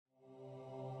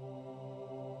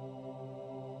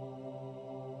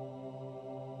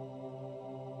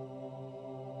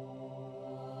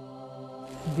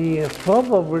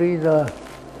Probably the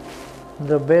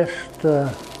best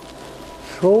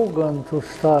slogan to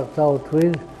start out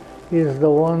with is the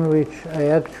one which I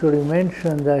actually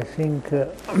mentioned, I think,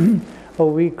 a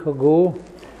week ago,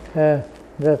 that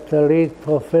the late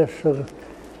Professor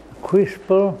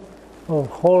Quispel of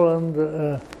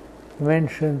Holland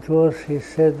mentioned to us. He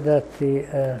said that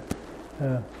the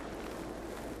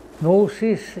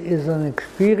gnosis is an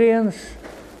experience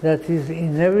that is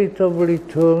inevitably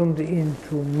turned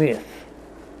into myth.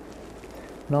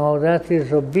 Now that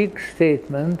is a big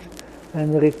statement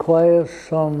and requires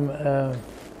some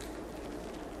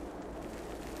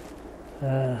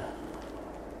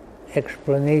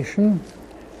explanation,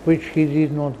 which he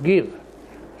did not give.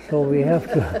 So we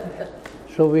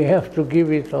have to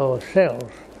give it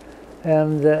ourselves.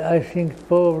 And I think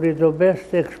probably the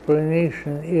best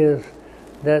explanation is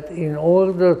that in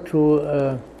order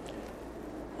to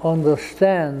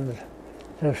understand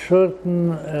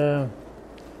certain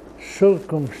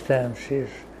circumstances,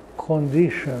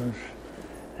 conditions,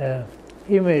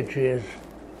 images,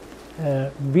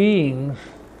 beings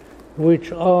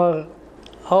which are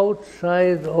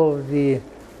outside of the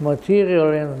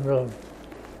material and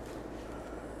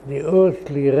the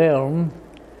earthly realm,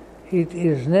 it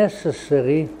is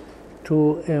necessary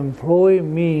to employ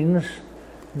means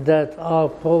that are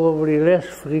probably less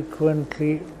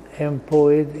frequently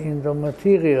employed in the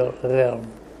material realm.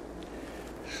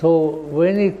 So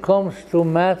when it comes to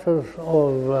matters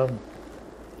of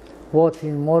what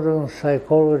in modern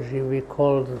psychology we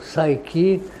call the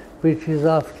psyche, which is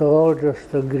after all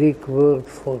just a Greek word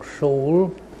for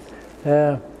soul,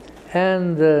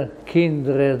 and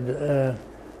kindred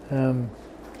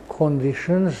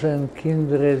conditions and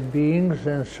kindred beings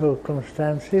and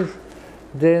circumstances,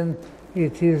 then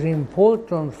it is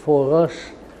important for us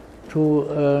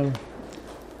to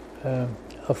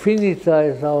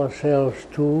affinitize ourselves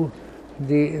to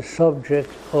the subject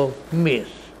of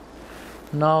myth.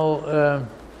 Now,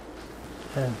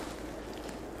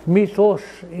 mythos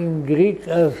in Greek,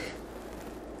 as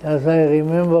I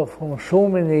remember from so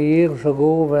many years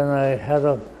ago when I had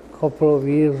a couple of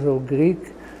years of Greek,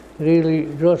 really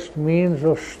just means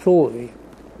a story.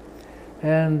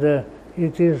 And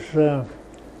it is a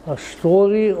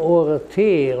story or a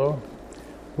tale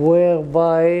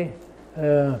whereby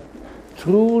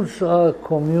truths are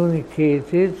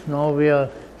communicated. Now we are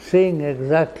saying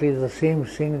exactly the same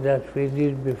thing that we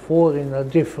did before in a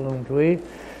different way,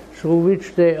 through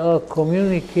which they are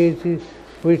communicated,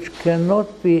 which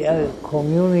cannot be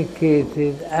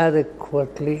communicated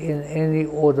adequately in any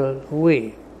other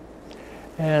way.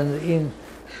 And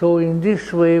so in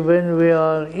this way, when we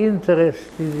are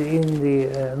interested in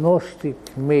the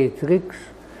Gnostic matrix,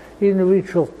 in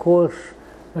which of course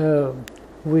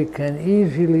we can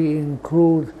easily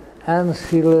include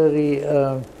ancillary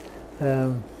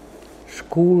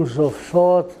schools of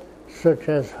thought such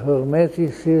as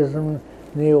Hermeticism,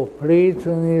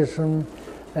 Neoplatonism,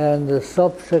 and the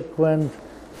subsequent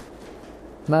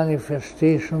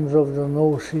manifestations of the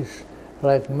gnosis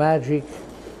like magic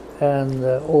and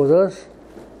others,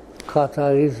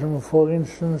 Catharism for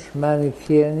instance,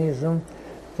 Manichaeanism,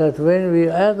 that when we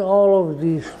add all of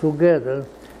these together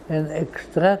and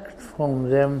extract from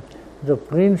them the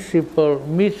principal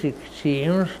mythic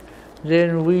themes,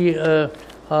 then we are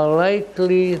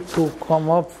likely to come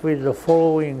up with the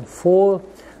following four,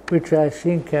 which I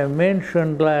think I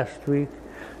mentioned last week,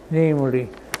 namely,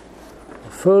 the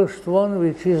first one,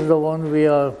 which is the one we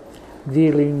are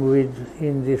dealing with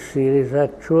in this series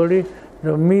actually,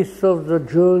 the myth of the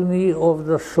journey of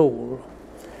the soul.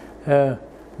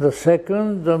 The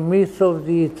second, the myth of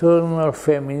the eternal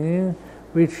feminine,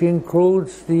 which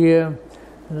includes the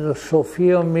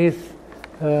Sophia myth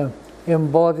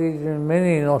embodied in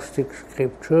many Gnostic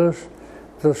scriptures.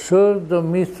 The third, the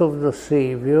myth of the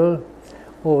Savior,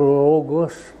 or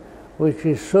Logos, which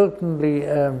is certainly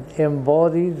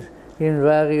embodied in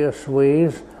various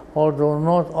ways, although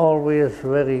not always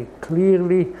very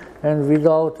clearly and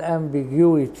without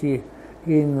ambiguity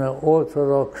in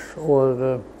Orthodox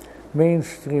or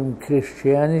mainstream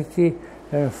Christianity.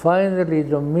 And finally,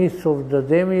 the myth of the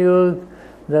demiurge,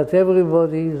 that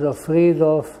everybody is afraid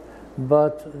of,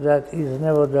 but that is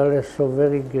nevertheless of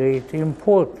very great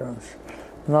importance.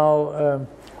 Now,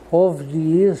 of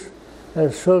these,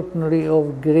 certainly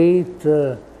of great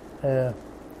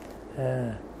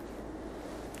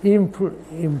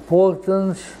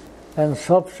importance and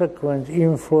subsequent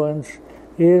influence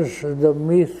is the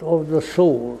myth of the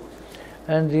soul.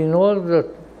 And in order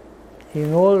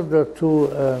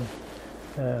to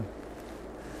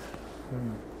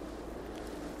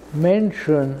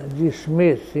mention this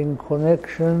myth in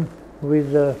connection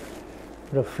with the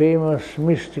the famous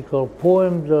mystical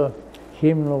poem, the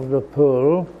Hymn of the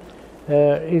Pearl,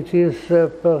 it is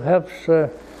perhaps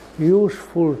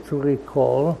useful to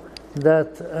recall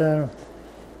that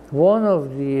one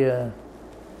of the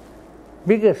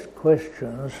biggest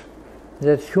questions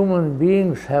that human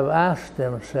beings have asked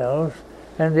themselves,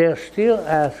 and they are still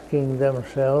asking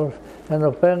themselves, and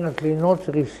apparently not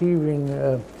receiving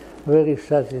very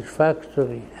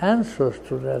satisfactory answers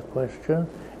to that question,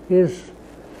 is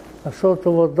a sort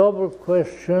of a double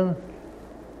question: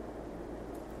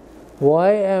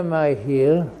 why am I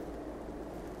here,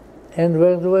 and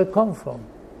where do I come from?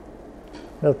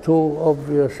 The two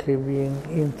obviously being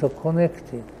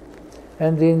interconnected.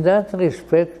 And in that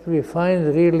respect, we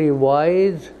find really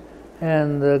wide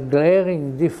and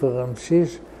glaring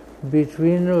differences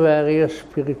between various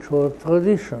spiritual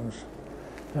traditions.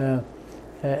 It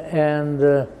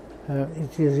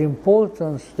is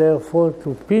important, therefore,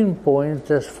 to pinpoint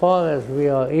as far as we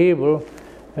are able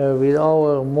with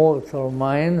our mortal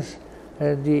minds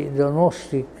the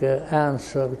Gnostic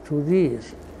answer to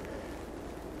these.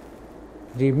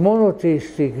 The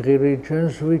monotheistic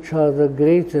religions, which are the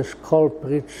greatest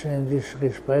culprits in this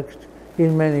respect,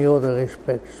 in many other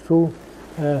respects too,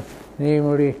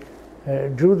 namely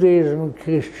Judaism,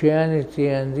 Christianity,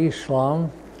 and Islam,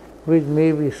 with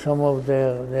maybe some of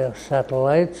their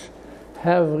satellites,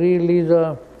 have really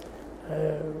the,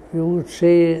 you would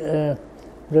say,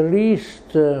 the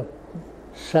least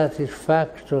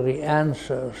satisfactory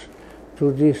answers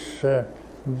to this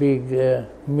big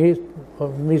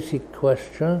mythic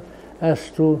question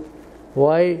as to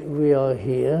why we are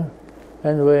here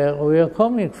and where we are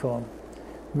coming from.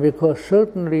 Because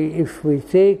certainly if we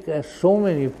take, as so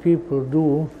many people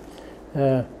do,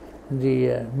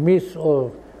 the myth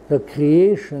of the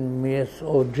creation myth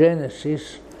of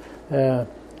Genesis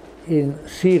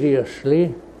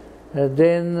seriously,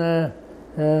 then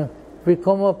we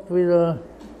come up with a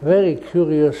very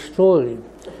curious story.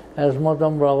 As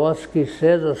Madame Blavatsky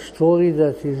said, a story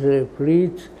that is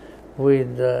replete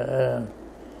with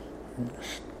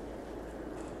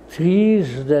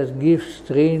trees that give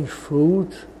strange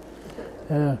fruit,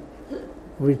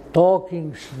 with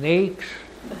talking snakes,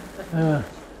 and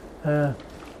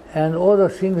other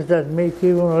things that make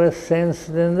even less sense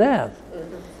than that.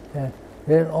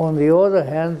 Then on the other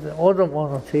hand, other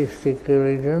monotheistic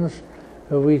religions,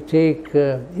 we take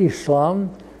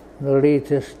Islam, the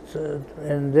latest,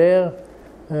 and there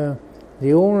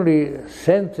the only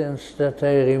sentence that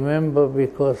I remember,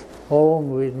 because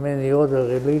along with many other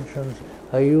religions,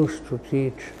 I used to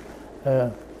teach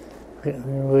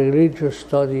religious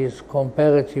studies,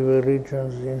 comparative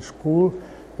religions in school,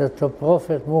 that the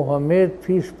Prophet Muhammad,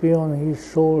 peace be on his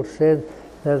soul, said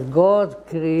that God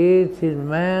created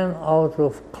man out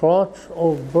of clots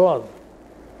of blood.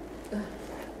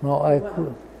 Now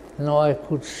I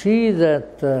could see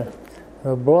that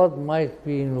the blood might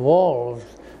be involved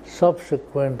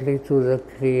subsequently to the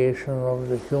creation of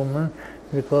the human,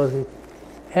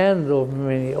 and of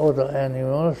many other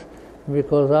animals,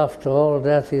 because after all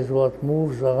that is what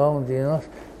moves around in us.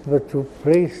 But to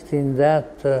place it in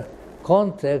that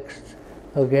context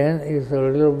again is a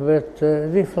little bit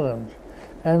different.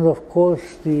 And of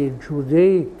course the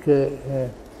Judaic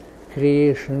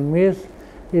creation myth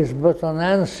is but an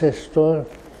ancestor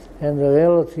and a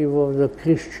relative of the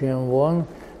Christian one,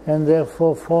 and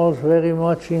therefore falls very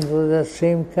much into that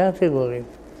same category.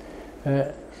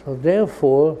 So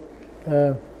therefore,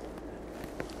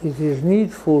 it is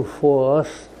needful for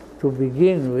us to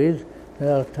begin with, and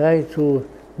I'll try to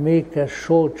make as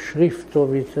short shrift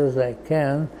of it as I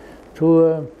can,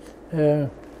 to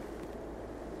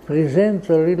present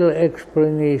a little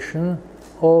explanation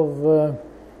of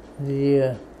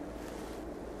the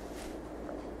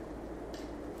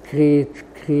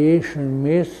creation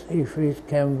myth, if it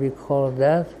can be called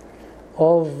that,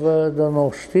 of the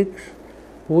Gnostics,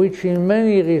 which in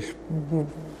many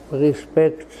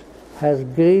respects has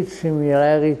great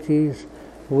similarities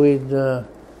with the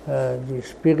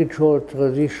spiritual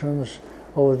traditions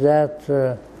of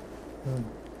that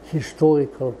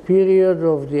historical period,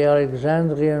 of the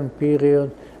Alexandrian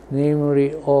period,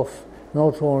 namely of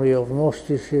not only of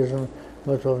Gnosticism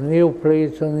but of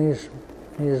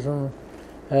Neoplatonism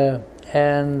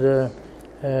and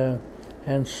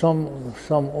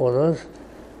some others,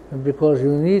 because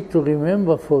you need to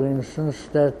remember, for instance,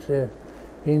 that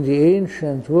in the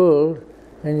ancient world,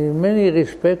 and in many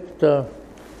respects the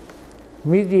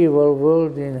medieval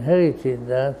world inherited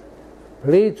that,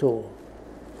 Plato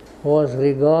was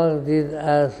regarded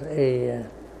as a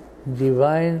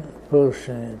divine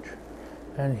personage,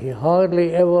 and he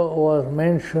hardly ever was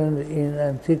mentioned in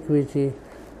antiquity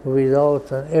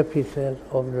without an epithet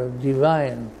of the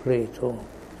divine Plato.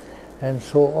 And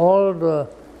so all the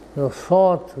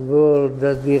thought world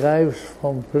that derives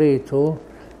from Plato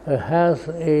has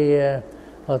a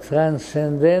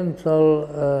transcendental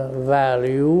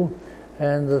value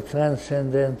and a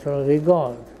transcendental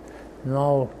regard.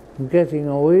 Now, getting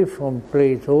away from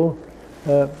Plato,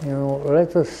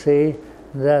 let us say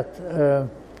that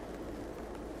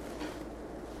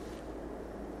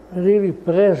really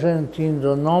present in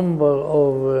the number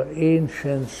of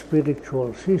ancient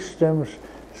spiritual systems,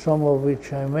 some of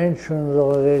which I mentioned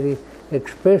already,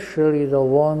 especially the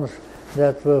ones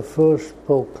that were first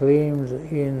proclaimed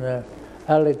in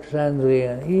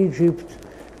Alexandrian Egypt,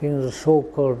 in the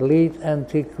so-called late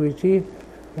antiquity,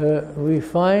 we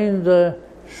find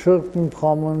certain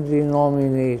common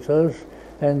denominators,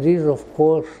 and these, of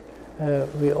course,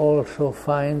 we also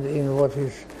find in what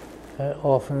is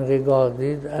often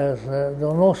regarded as the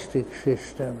Gnostic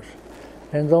systems.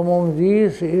 And among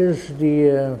these is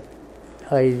the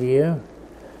idea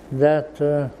that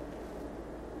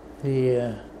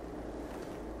the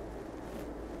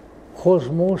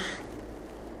cosmos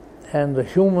and the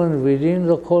human within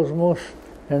the cosmos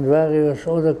and various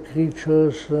other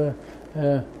creatures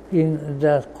in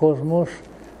that cosmos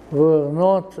were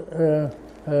not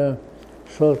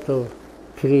sort of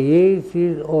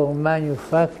created or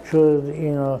manufactured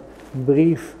in a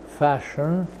brief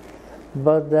fashion,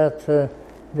 but that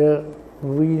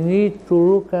we need to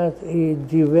look at a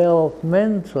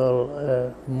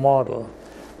developmental model,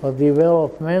 a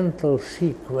developmental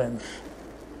sequence.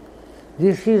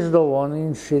 This is the one,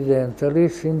 incidentally,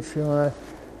 since I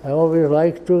always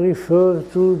like to refer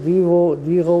to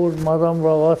dear old Madame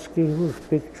Blavatsky, whose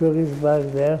picture is back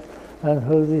there, and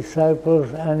her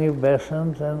disciples Annie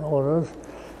Besant and others,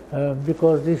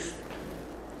 because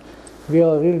we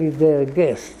are really their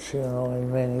guests,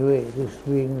 in many ways, this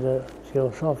being the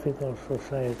Theosophical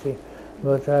Society.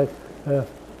 But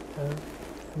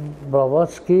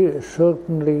Blavatsky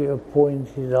certainly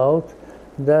pointed out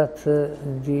that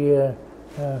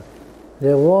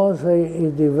there was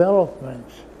a development,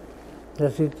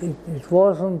 that it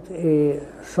wasn't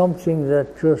something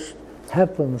that just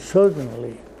happened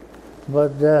suddenly,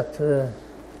 but that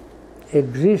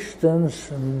existence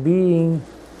being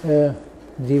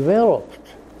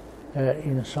developed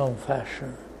in some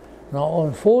fashion. Now,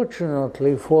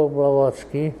 unfortunately for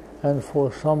Blavatsky and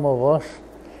for some of us,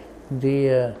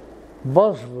 the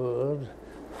buzzword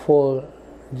for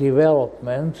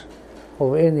development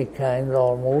of any kind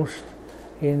almost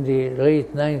in the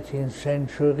late 19th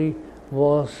century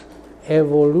was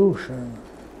evolution.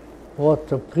 What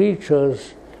the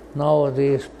preachers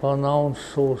nowadays pronounce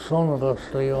so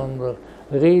sonorously on the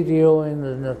radio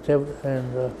and the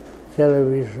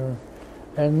television,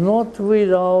 and not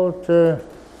without a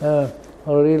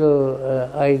little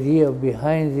idea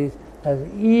behind it as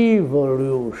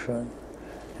evolution.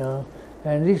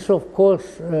 And this, of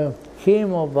course,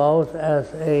 came about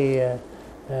as a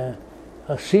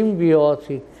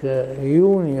symbiotic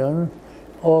union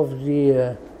of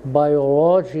the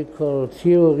biological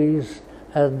theories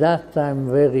at that time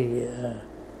very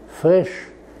fresh,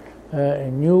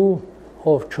 new,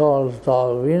 of Charles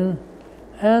Darwin,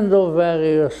 and of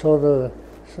various other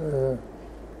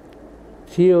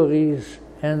theories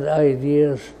and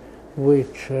ideas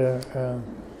which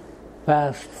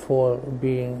passed for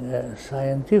being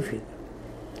scientific.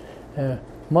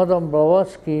 Madame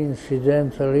Blavatsky,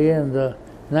 incidentally, and the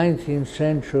 19th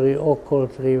century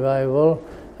occult revival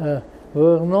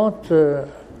were not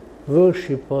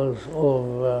worshippers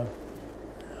of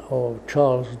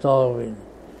Charles Darwin.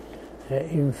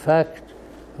 In fact,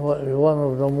 one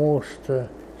of the most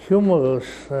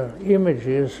humorous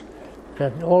images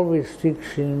that always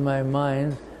sticks in my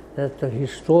mind, that the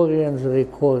historians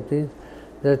recorded,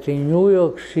 that in New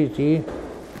York City,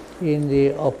 in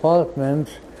the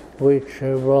apartments which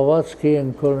Blavatsky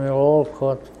and Colonel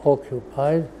Olcott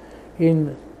occupied,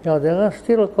 there are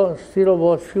still about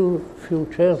few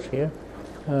chairs here.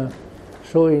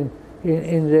 So in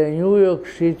the New York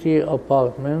City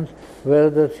apartments, where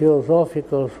the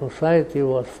Theosophical Society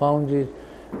was founded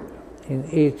in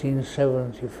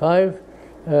 1875,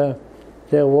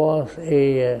 there was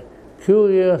a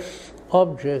curious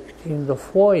object in the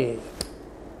foyer.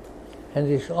 And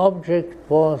this object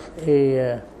was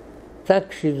a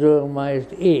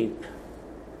taxidermized ape.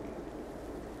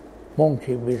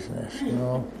 Monkey business,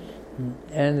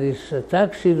 And this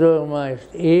taxidermized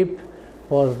ape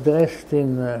was dressed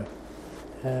in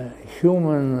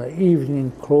human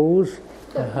evening clothes,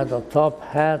 had a top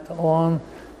hat on,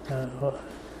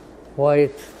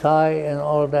 white tie and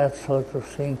all that sort of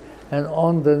thing. and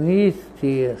underneath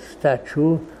the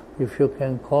statue, if you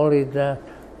can call it that,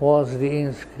 was the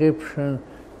inscription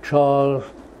Charles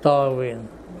Darwin.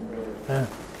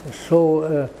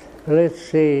 So let's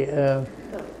say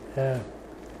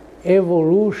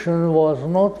evolution was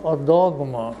not a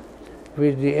dogma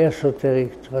with the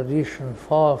esoteric tradition,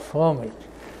 far from it.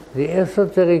 The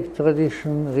esoteric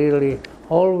tradition really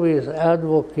always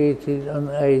advocated an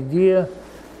idea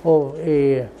of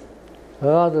a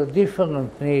rather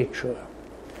different nature,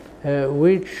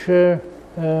 which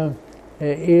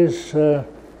is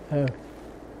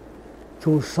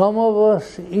to some of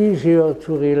us easier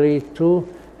to relate to,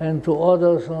 and to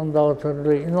others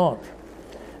undoubtedly not.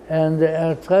 And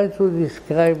I'll try to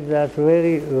describe that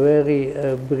very, very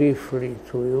briefly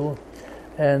to you.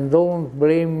 And don't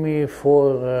blame me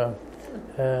for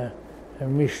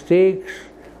mistakes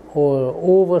or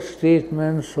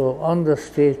overstatements or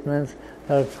understatements.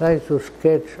 I'll try to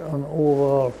sketch an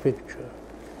overall picture.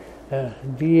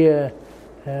 The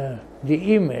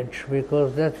image,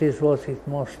 because that is what it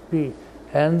must be,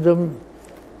 and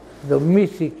the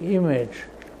mythic image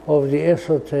of the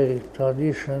esoteric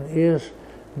tradition is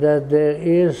that there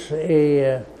is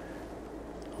an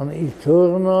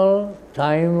eternal,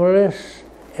 timeless,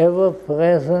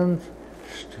 ever-present,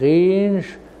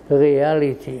 strange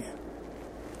reality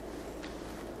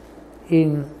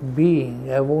in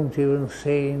being, I won't even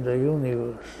say in the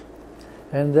universe.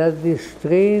 And that this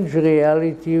strange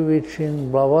reality, which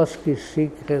in Blavatsky's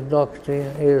secret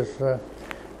doctrine is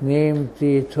named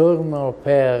the eternal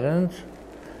parent,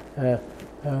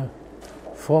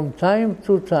 from time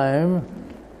to time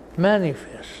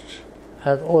manifests.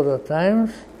 At other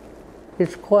times,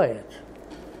 it's quiet.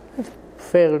 It's a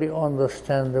fairly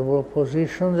understandable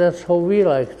position. That's how we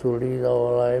like to lead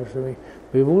our lives.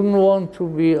 We wouldn't want to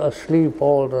be asleep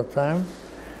all the time,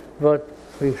 but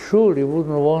we surely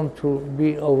wouldn't want to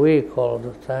be awake all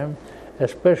the time,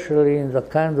 especially in the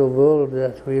kind of world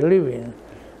that we live in.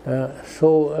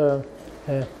 So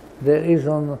there is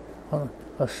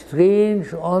a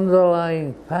strange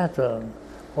underlying pattern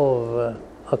of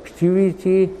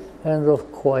activity and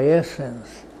of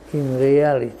quiescence in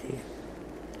reality.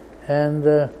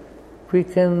 And we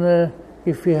can,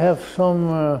 if we have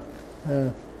some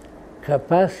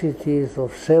capacities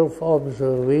of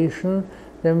self-observation,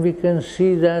 then we can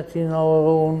see that in our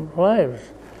own lives.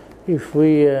 If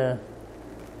we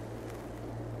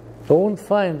don't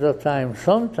find the time,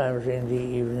 sometimes in the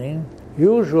evening,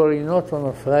 usually not on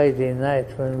a Friday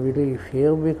night when we leave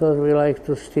here, because we like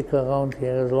to stick around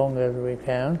here as long as we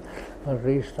can, at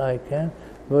least I can,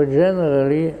 but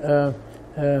generally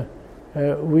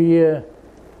we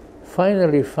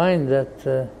finally find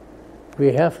that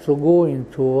we have to go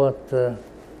into what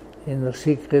in the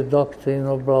secret doctrine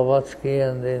of Blavatsky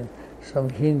and in some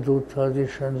Hindu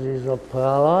traditions is a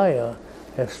pralaya,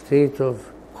 a state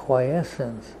of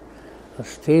quiescence, a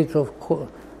state of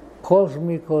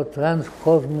cosmic or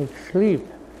transcosmic sleep.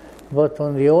 But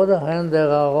on the other hand, there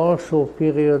are also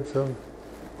periods of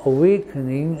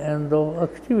awakening and of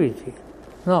activity.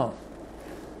 Now,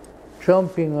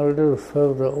 jumping a little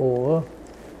further over,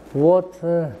 what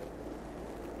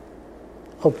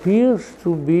appears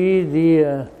to be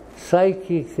the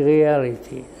psychic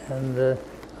reality. And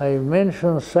I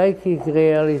mention psychic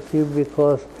reality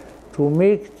because to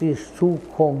make this too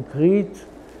concrete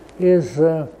is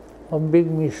a big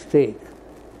mistake.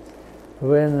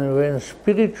 When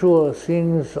spiritual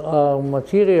things are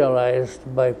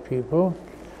materialized by people,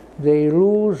 they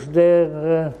lose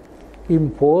their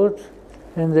import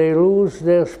and they lose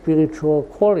their spiritual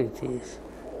qualities.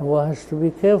 And one has to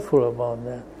be careful about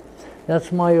that.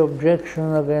 That's my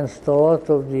objection against a lot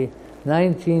of the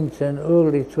 19th and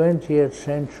early 20th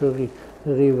century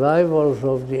revivals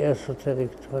of the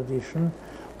esoteric tradition,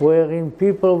 wherein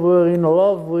people were in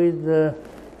love with the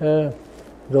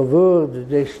word.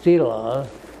 They still are.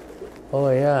 Oh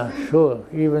yeah, sure.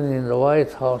 Even in the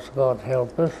White House, God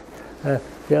help us,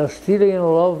 they are still in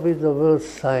love with the word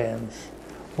science.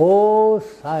 Oh,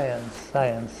 science,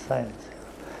 science, science.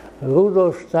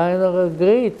 Rudolf Steiner, a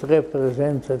great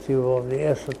representative of the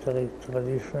esoteric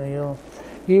tradition, you know,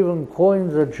 even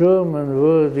coined the German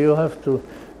word. You have to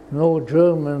know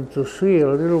German to see a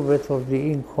little bit of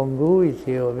the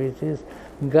incongruity of it. Is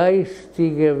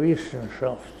geistige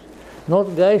Wissenschaft. Not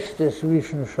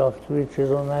Geisteswissenschaft, which is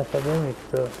an academic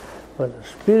term, but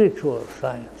spiritual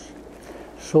science.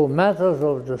 So matters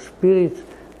of the spirit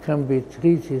can be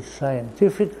treated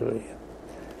scientifically.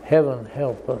 Heaven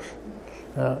help us.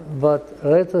 But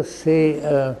let us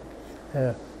say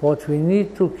what we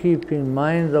need to keep in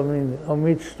mind, I mean,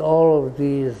 amidst all of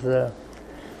these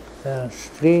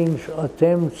strange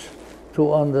attempts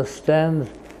to understand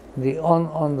the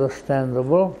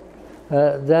ununderstandable,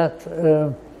 that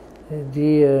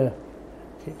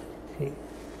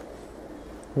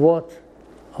what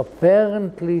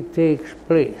apparently takes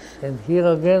place. And here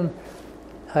again,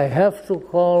 I have to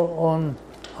call on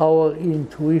our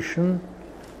intuition,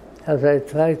 as I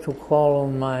try to call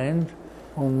on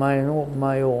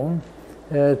my own,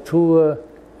 to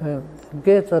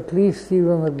get at least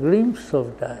even a glimpse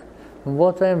of that. And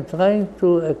what I'm trying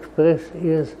to express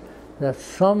is that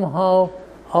somehow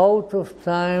out of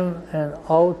time and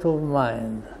out of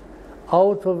mind,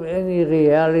 out of any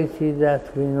reality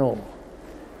that we know,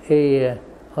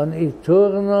 an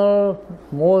eternal,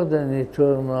 more than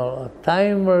eternal, a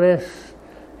timeless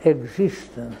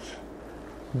existence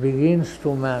begins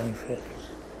to manifest,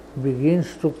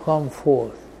 begins to come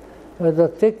forth. The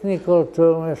technical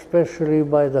term, especially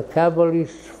by the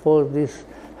Kabbalists for this,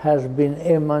 has been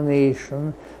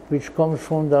emanation, which comes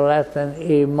from the Latin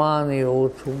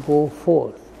emaneo, to go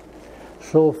forth.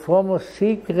 So from a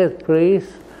secret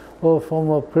place, or from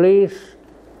a place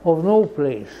of no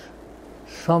place,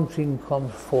 something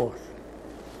comes forth.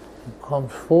 It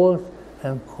comes forth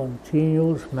and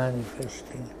continues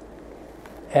manifesting.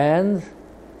 And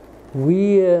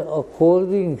we,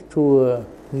 according to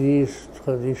these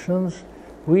traditions,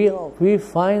 we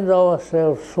find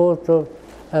ourselves sort of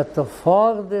at the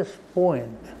farthest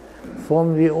point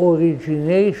from the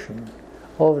origination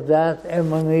of that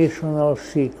emanational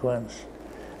sequence.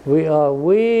 We are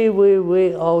way, way,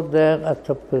 way out there at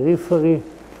the periphery,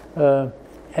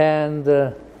 and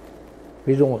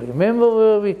we don't remember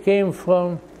where we came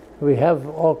from. We have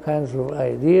all kinds of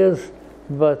ideas,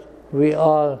 but we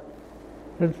are,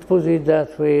 let's put it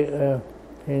that way,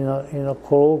 in a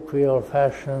colloquial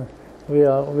fashion, we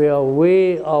are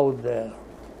way out there.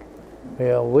 We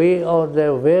are way out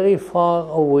there, very far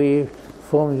away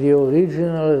from the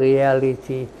original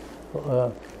reality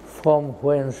from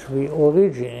whence we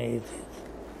originated.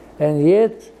 And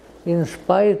yet, in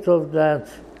spite of that,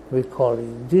 we call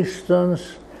it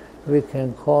distance, we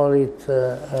can call it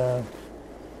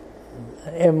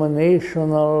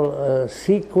emanational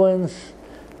sequence,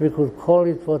 we could call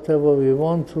it whatever we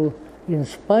want to. In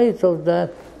spite of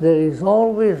that, there is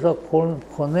always a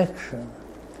connection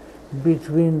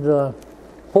between the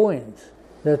point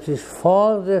that is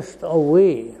farthest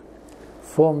away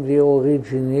from the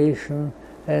origination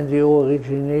and the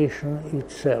origination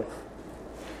itself.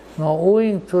 Now,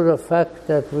 owing to the fact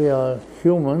that we are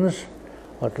humans,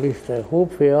 at least I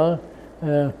hope we are,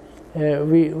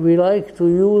 we like to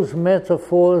use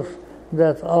metaphors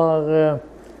that are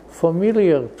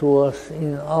familiar to us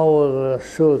in our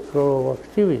circle of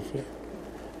activity.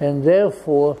 And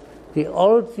therefore, the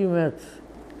ultimate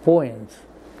point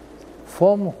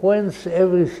from whence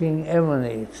everything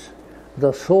emanates,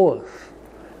 the source,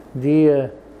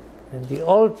 the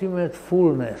ultimate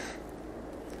fullness,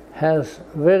 has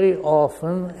very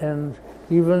often, and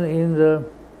even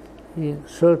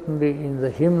certainly in the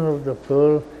Hymn of the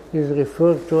Pearl, is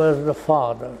referred to as the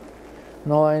Father.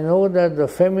 Now I know that the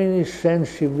feminist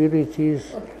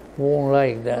sensibilities won't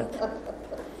like that.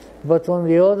 But on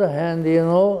the other hand, you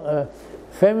know,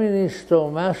 feminist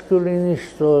or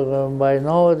masculinist, or by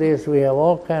nowadays we have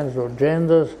all kinds of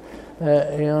genders,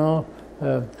 you know,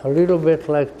 a little bit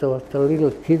like the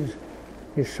little kid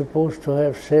is supposed to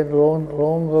have said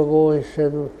long ago. He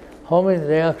said,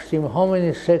 they asked him, how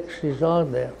many sexes are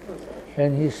there?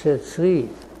 And he said 3.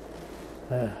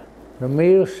 The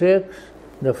male sex,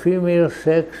 the female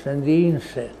sex, and the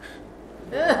insects.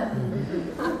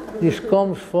 This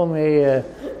comes from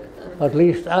at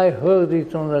least I heard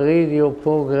it on a radio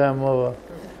program of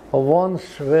a once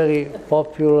very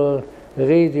popular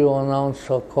radio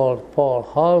announcer called Paul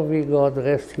Harvey, God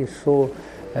rest his soul.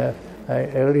 I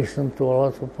listened to a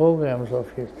lot of programs of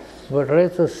his. But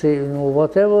let us say, you know,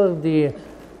 whatever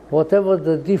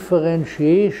the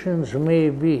differentiations may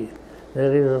be,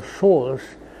 there is a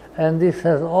source, and this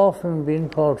has often been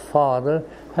called Father,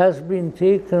 has been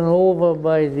taken over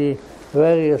by the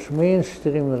various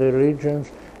mainstream religions,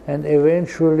 and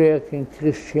eventually, like in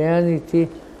Christianity,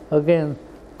 again,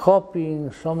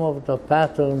 copying some of the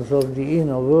patterns of the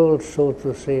inner world, so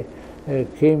to say,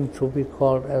 came to be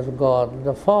called as God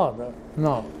the Father.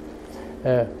 Now,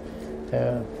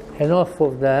 enough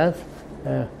of that.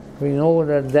 We know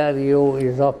that Daddy-O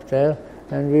is up there,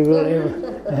 and we will,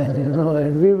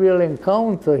 and we will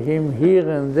encounter him here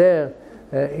and there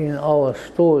in our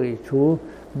story too,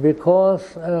 because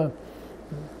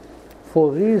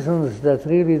for reasons that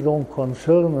really don't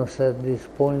concern us at this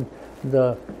point,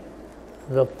 the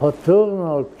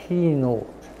paternal keynote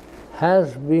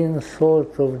has been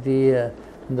sort of the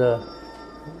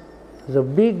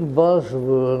big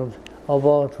buzzword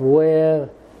about where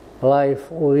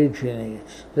life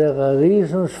originates. There are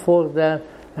reasons for that,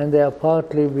 and they are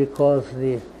partly because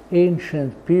the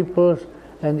ancient peoples,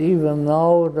 and even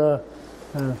now the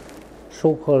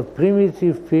so-called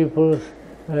primitive peoples,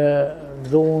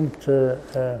 don't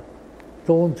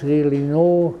really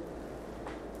know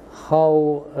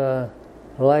how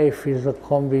life is a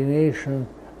combination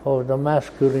of the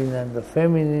masculine and the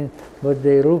feminine, but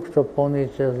they looked upon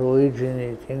it as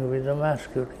originating with the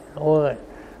masculine. All right,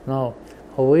 now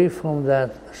away from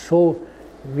that, so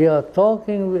we are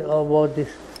talking about this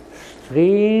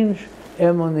strange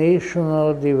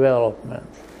emanational development,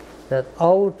 that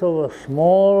out of a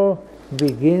small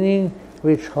beginning,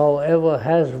 which however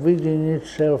has within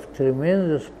itself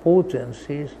tremendous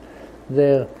potencies,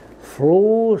 there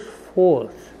flows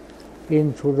forth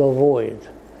into the void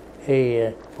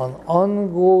an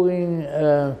ongoing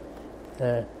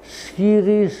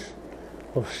series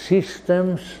of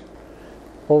systems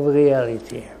of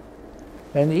reality.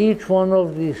 And each one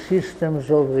of these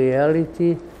systems of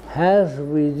reality has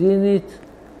within it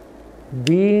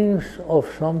beings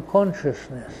of some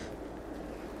consciousness.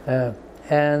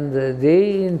 And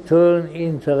they in turn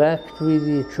interact with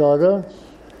each other,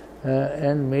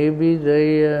 and maybe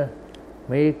they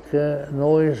make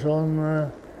noise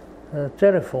on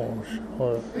telephones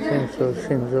or things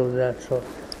of that sort.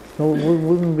 No, it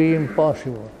wouldn't be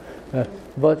impossible.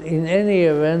 But in any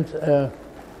event,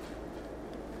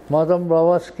 Madame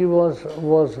Blavatsky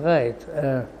was right.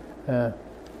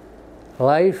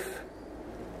 Life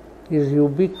is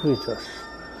ubiquitous.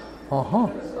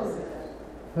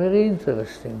 Very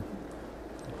interesting.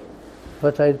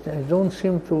 But I don't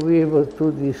seem to be able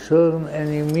to discern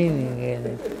any meaning in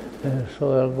it,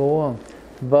 so I'll go on.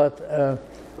 But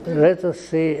let us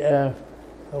say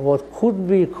what could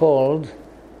be called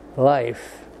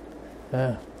life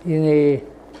in a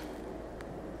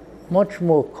much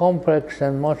more complex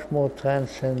and much more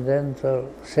transcendental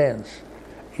sense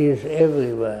is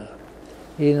everywhere.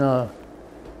 In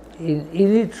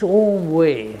its own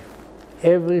way,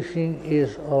 everything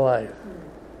is alive.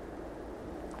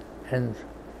 And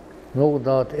no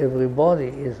doubt everybody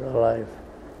is alive,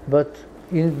 but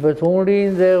only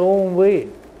in their own way.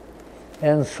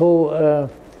 And so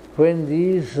when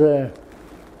these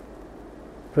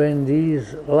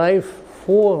life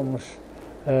forms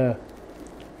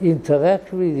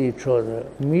interact with each other,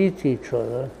 meet each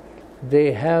other,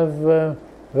 they have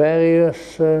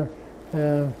various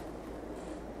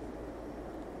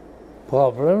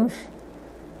problems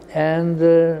and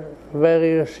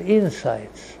various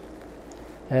insights.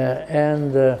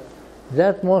 And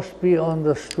that must be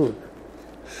understood.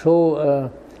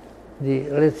 So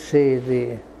let's say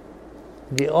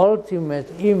the ultimate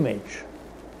image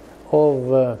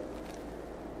of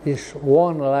this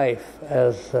one life,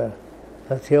 as the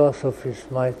theosophists,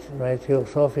 my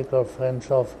theosophical friends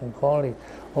often call it,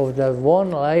 of that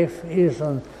one life is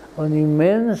an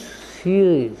immense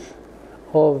series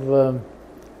of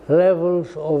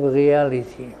levels of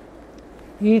reality,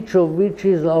 each of which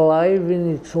is alive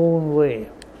in its own way,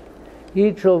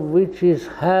 each of which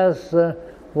has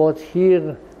what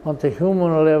here on the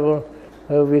human level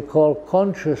we call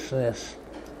consciousness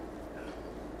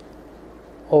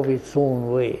of its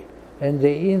own way, and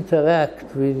they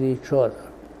interact with each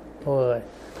other. All right.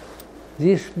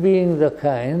 This being the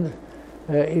kind,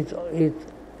 it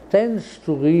tends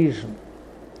to reason,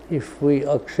 if we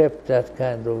accept that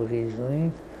kind of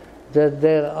reasoning, that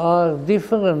there are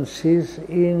differences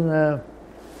in,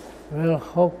 well,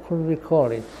 how could we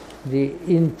call it? The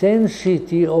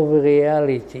intensity of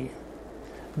reality,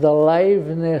 the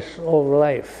liveness of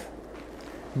life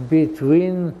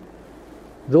between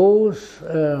those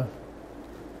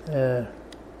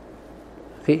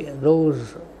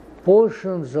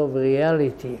portions of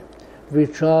reality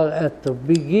which are at the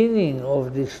beginning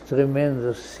of this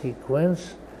tremendous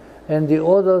sequence and the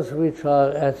others which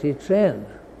are at its end.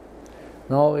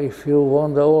 Now, if you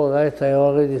wonder, all right, I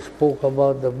already spoke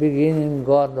about the beginning,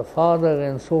 God the Father,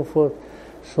 and so forth.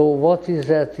 So what is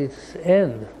at its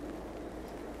end?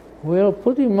 Well,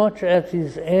 pretty much at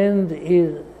its end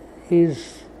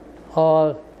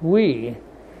are we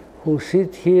who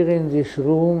sit here in this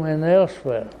room and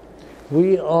elsewhere.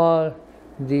 We are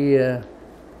the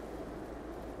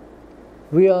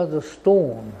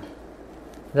stone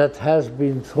that has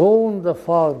been thrown the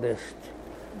farthest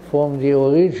from the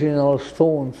original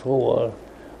stone thrower,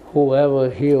 whoever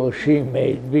he or she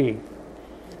may be.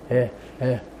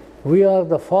 We are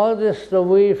the farthest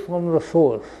away from the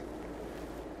source.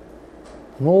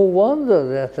 No wonder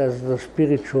that, as the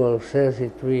spiritual says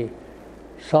it,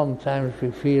 sometimes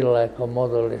we feel like a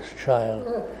motherless child.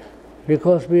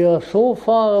 because we are so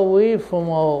far away from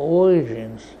our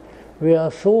origins. We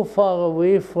are so far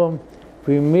away from,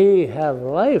 we may have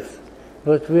life,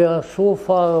 but we are so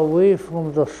far away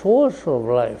from the source of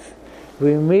life.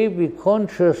 We may be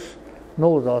conscious,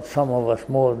 no doubt some of us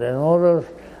more than others,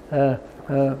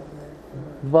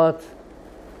 but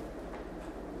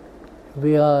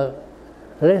we are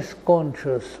less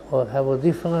conscious or have a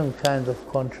different kind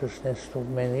of consciousness to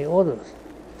many others.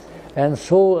 And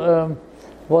so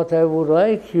what I would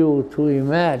like you to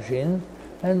imagine,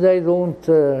 and I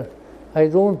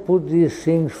don't put these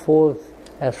things forth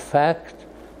as fact,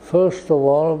 first of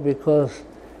all, because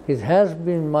it has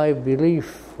been my belief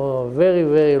for a very,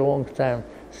 very long time,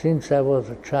 since I was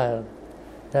a child,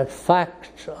 that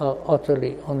facts are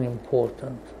utterly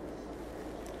unimportant.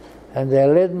 And I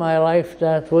led my life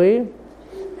that way,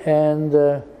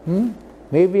 and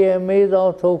maybe I made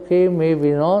out okay,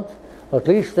 maybe not. At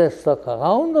least I stuck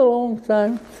around a long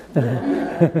time,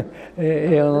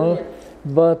 you know.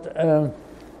 But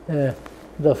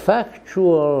the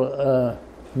factual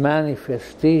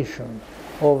manifestation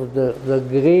of the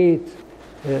great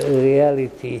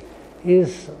reality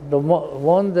is the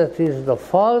one that is the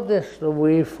farthest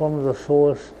away from the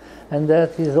source, and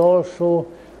that is also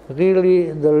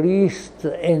really the least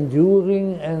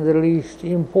enduring and the least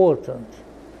important.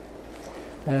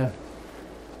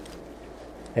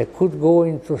 I could go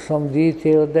into some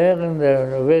detail there, and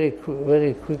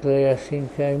very quickly I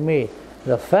think I may.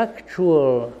 The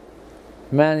factual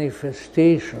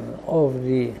manifestation of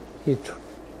the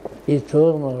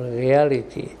eternal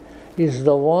reality is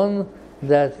the one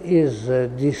that is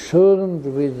discerned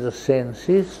with the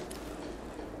senses,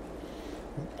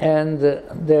 and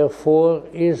therefore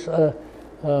is a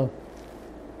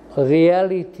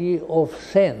reality of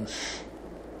sense.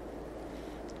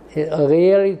 A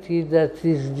reality that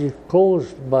is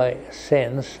disclosed by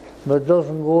sense but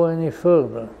doesn't go any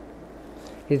further.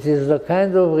 It is the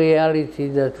kind of reality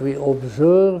that we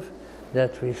observe,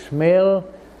 that we smell,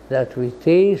 that we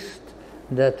taste,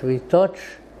 that we touch.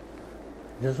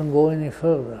 It doesn't go any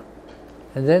further.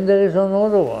 And then there is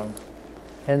another one,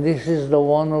 and this is the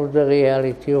one of the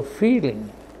reality of feeling.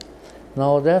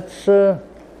 Now that's a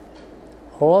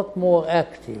lot more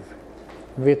active,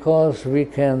 because we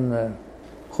can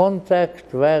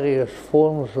contact various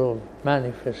forms of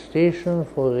manifestation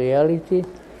for reality,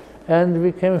 and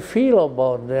we can feel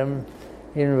about them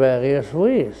in various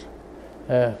ways.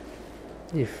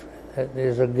 If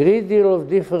there's a great deal of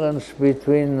difference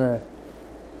between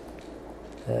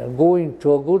going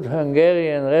to a good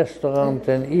Hungarian restaurant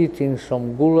and eating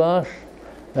some goulash,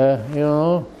 you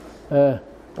know,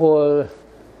 or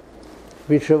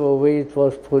whichever way it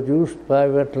was produced,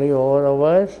 privately or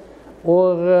otherwise,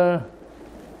 or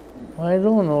I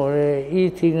don't know,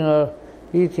 eating an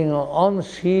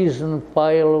unseasoned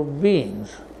pile of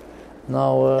beans.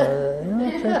 Now, you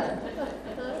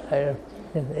know,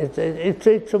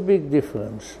 it's a big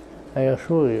difference, I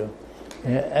assure you.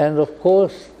 And of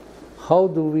course, how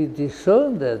do we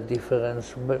discern that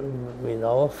difference? With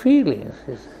our feelings.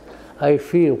 I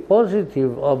feel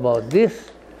positive about this,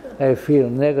 I feel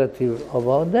negative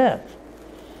about that.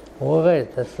 All right,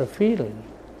 that's the feeling.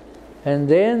 And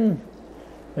then,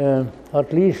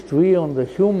 at least we on the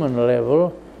human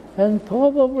level, and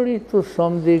probably to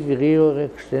some degree or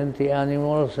extent the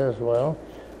animals as well,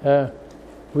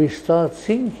 we start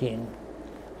thinking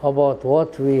about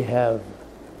what we have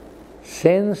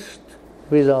sensed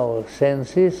with our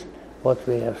senses, what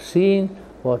we have seen,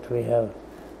 what we have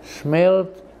smelled,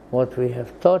 what we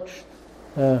have touched,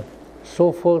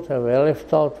 so forth. Have I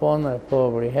left out one? I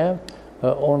probably have,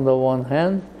 on the one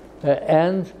hand,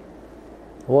 and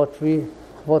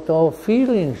what our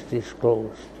feelings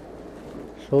disclosed.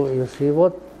 So you see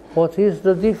what is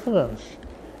the difference?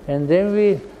 And then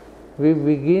we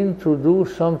begin to do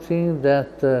something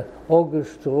that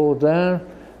Auguste Rodin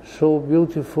so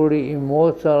beautifully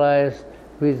immortalized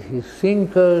with his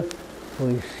thinker, who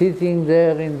is sitting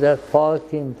there in that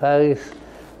park in Paris,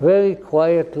 very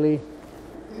quietly,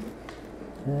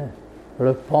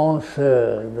 le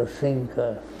penseur, the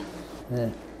thinker.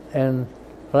 And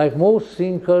like most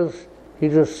thinkers, he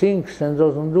just thinks and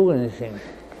doesn't do anything.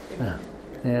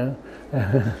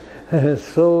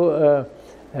 So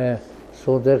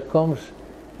there comes,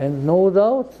 and no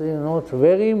doubt, you know, it's a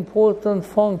very important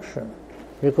function,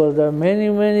 because there are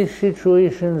many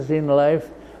situations in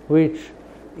life which,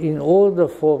 in order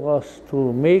for us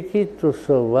to make it, to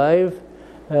survive,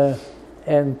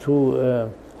 and to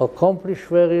accomplish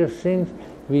various things,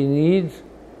 we need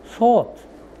thought,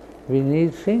 we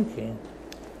need thinking.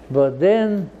 But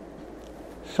then,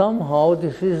 somehow,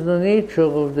 this is the nature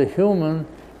of the human,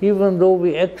 even though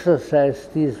we exercise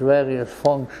these various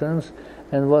functions,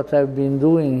 and what I've been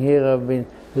doing here, I've been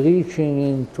reaching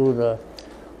into the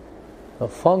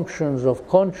functions of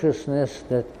consciousness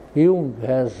that Jung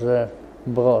has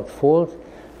brought forth,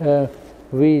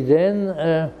 we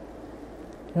then,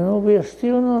 we are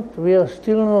still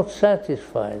not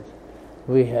satisfied.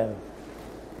 We have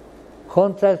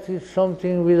contacted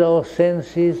something with our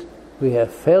senses, we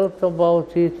have felt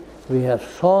about it, we have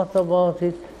thought about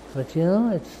it, but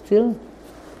it's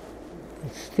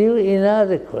still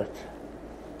inadequate.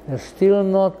 We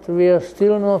are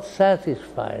still not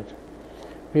satisfied,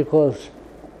 because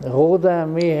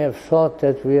Rodin may have thought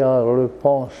that we are le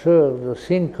penseur, the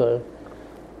thinker,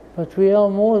 but we are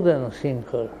more than a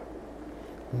thinker.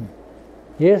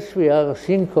 Yes, we are a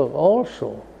thinker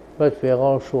also, but we are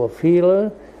also a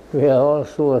feeler, we are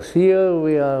also a seer,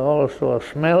 we are also a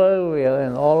smeller, we are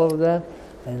in all of that.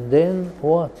 And then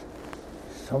what?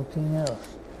 Something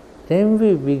else. Then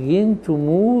we begin to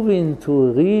move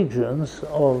into regions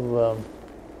of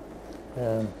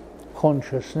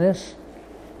consciousness,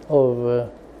 of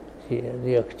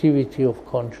the activity of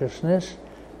consciousness,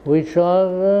 which are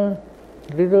a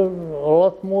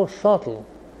lot more subtle.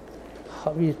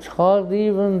 It's hard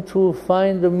even to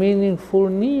find a meaningful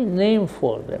name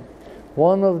for them.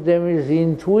 One of them is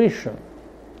intuition.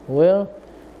 Well,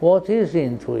 what is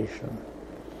intuition?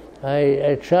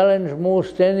 I challenge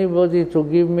most anybody to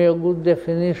give me a good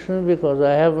definition, because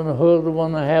I haven't heard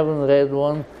one, I haven't read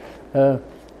one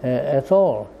at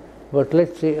all. But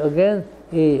let's say again,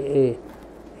 a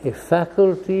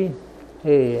faculty,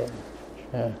 a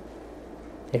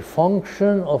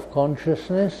function of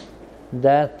consciousness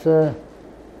that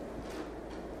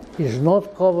is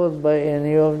not covered by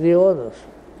any of the others.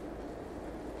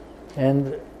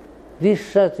 And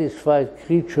dissatisfied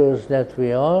creatures that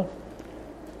we are,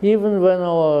 even when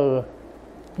our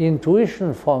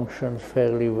intuition functions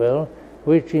fairly well,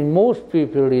 which in most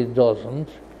people it doesn't,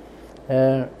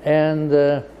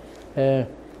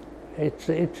 it's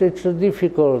a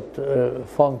difficult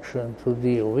function to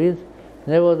deal with.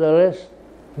 Nevertheless,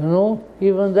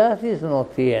 even that is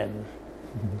not the end.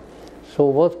 So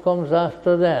what comes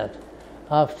after that?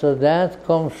 After that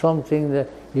comes something that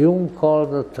Jung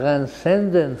called the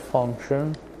transcendent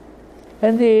function,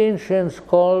 and the ancients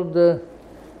called,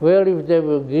 well, if they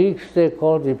were Greeks, they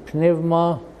called it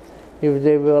pneuma. If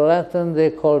they were Latin, they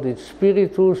called it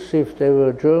spiritus. If they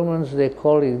were Germans, they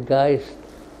called it Geist,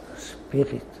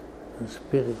 spirit.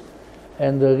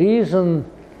 And the reason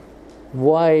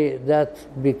why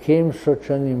that became such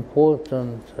an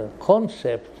important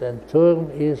concept and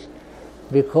term is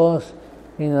because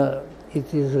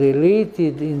it is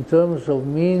related in terms of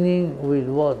meaning with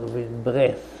what? With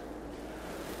breath.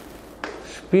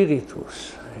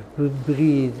 Spiritus, I would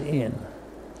breathe in.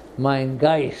 Mein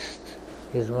Geist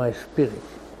is my spirit.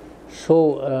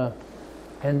 So,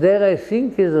 and there I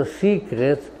think is a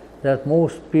secret that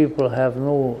most people have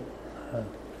no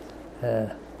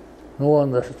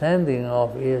understanding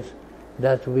of, is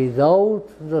that without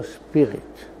the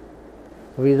spirit,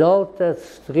 without that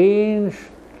strange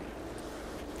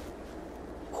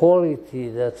quality,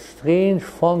 that strange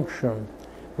function,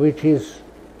 which is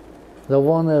the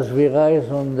one as we rise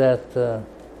on that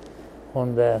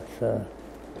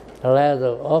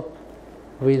ladder up,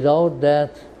 without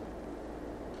that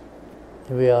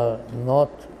we are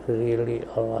not really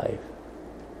alive.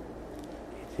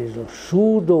 It is a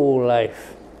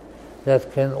pseudo-life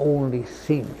that can only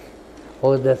think,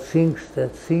 or that thinks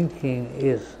that thinking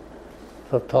is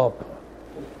the top.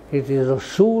 It is a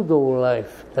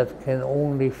pseudo-life that can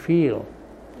only feel.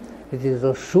 It is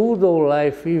a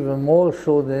pseudo-life, even more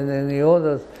so than any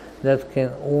others, that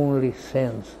can only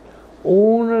sense.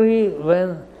 Only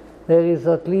when there is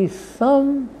at least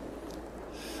some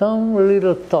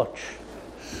little touch,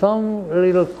 some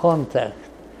little contact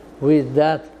with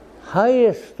that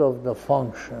highest of the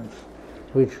functions,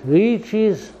 which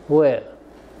reaches where?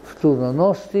 To the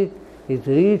Gnostic, it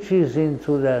reaches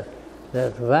into that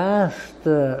vast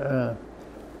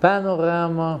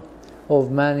panorama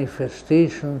of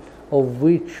manifestation of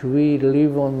which we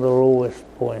live on the lowest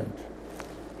point.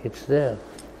 It's there.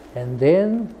 And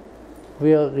then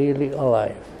we are really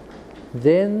alive.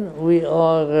 Then we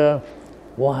are,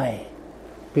 why?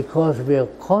 Because we are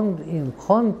in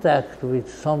contact with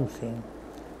something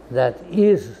that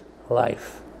is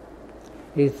life.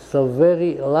 It's the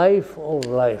very life of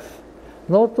life.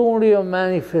 Not only a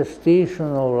manifestation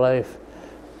of life,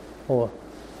 or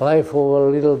life of a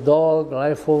little dog,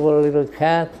 life of a little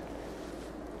cat,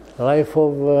 life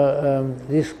of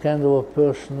this kind of a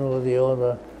person or the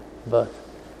other, but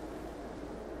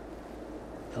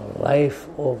the life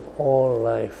of all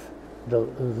life, the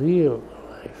real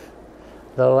life,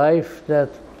 the life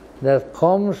that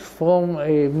comes from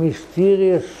a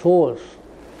mysterious source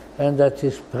and that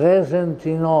is present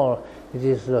in all. It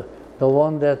is the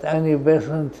one that Annie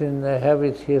Besant have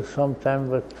it here sometime,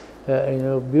 but in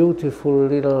a beautiful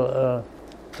little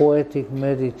poetic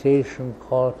meditation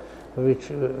called,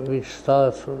 which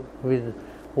starts with,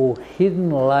 "O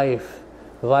hidden life,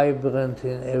 vibrant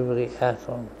in every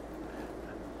atom,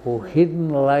 O hidden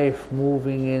life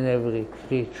moving in every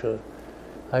creature."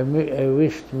 I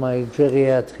wished my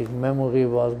geriatric memory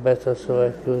was better so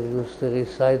I could use the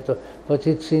recital, but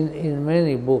it's in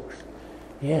many books.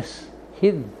 Yes,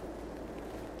 hidden,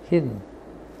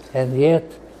 and yet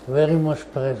very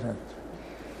much present.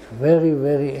 It's very,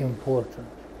 very important.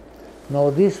 Now,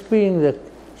 this being the,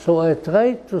 so I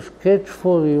tried to sketch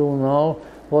for you now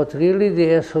what really the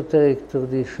esoteric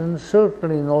tradition,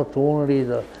 certainly not only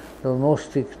the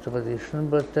Gnostic tradition,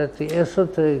 but that the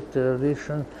esoteric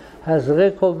tradition has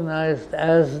recognized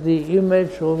as the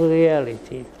image of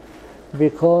reality.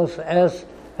 Because as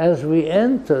we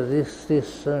enter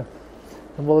this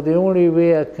well, the only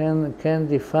way I can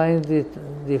define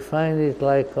it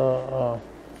like a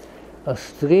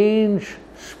strange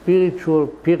spiritual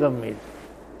pyramid.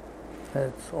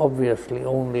 That's obviously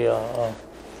only an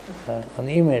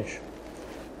image,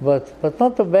 but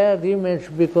not a bad image,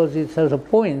 because it has a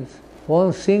point,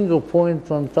 one single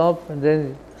point on top, and then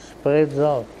it spreads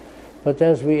out. But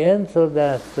as we enter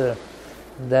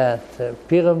that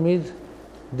pyramid,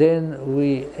 then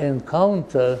we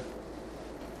encounter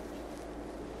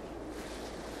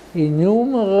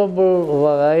innumerable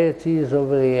varieties of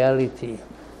reality,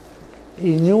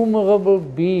 innumerable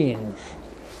beings,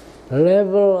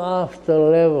 level after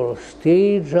level,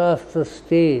 stage after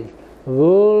stage,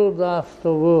 world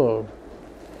after world.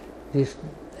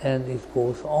 And it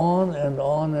goes on and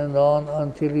on and on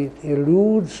until it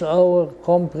eludes our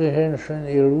comprehension,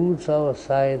 eludes our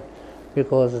sight,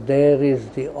 because there is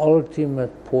the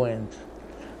ultimate point,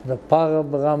 the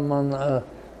Para-Brahman,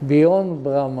 beyond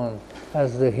Brahman,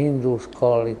 as the Hindus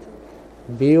call it,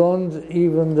 beyond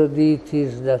even the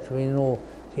deities that we know,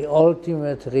 the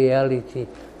ultimate reality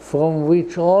from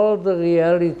which all the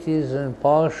realities and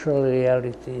partial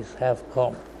realities have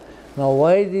come. Now,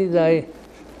 why did I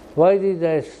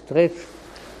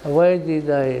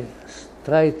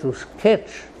try to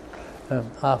sketch?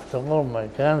 After all, my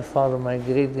grandfather, my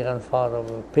great-grandfather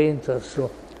were painters, so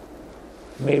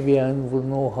maybe I would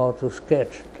know how to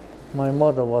sketch. My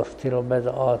mother was still a better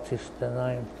artist than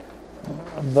I am.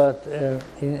 But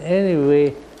in any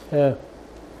way,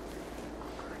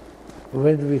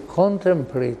 when we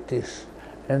contemplate this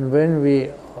and when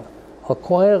we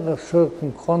acquire a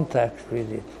certain contact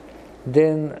with it,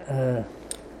 then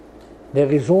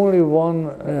there is only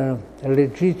one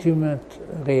legitimate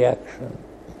reaction,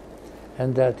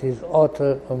 and that is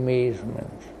utter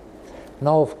amazement.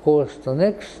 Now, of course, the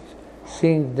next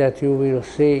thing that you will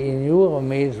say in your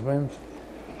amazement,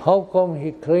 how come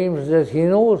he claims that he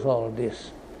knows all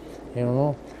this? You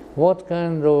know, what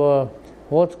kind of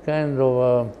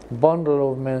a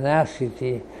bundle of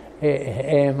menacity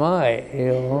am I?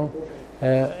 You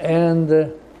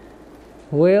know,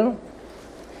 well,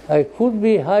 I could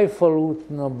be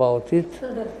highfalutin about it,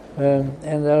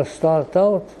 and I'll start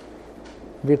out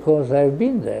because I've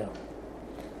been there,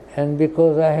 and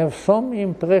because I have some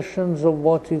impressions of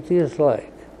what it is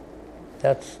like.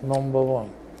 That's number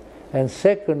one. And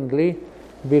secondly,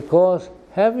 because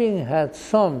having had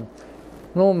some,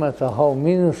 no matter how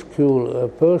minuscule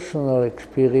personal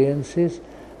experiences,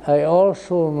 I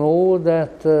also know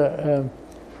that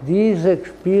these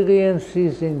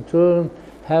experiences in turn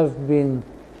have been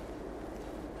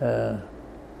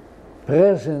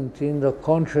present in the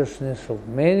consciousness of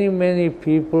many, many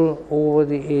people over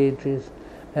the ages,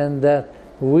 and that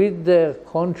with their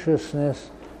consciousness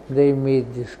they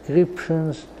made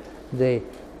descriptions, they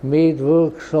made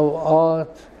works of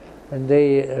art, and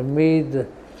they made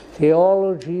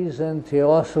theologies and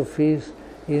theosophies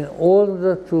in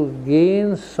order to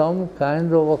gain some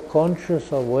kind of a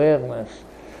conscious awareness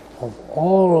of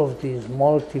all of these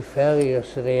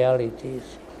multifarious realities.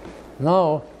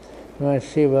 Now, you might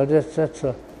say, well, that's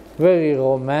a very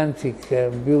romantic,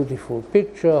 beautiful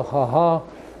picture, haha,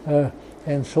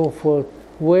 and so forth.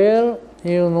 Well,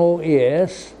 you know,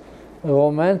 yes,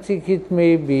 romantic it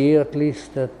may be, at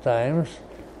least at times,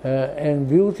 and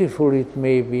beautiful it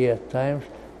may be at times,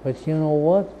 but you know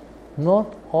what?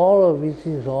 Not all of it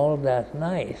is all that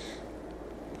nice.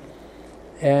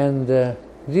 And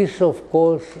this, of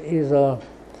course, is a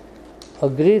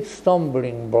great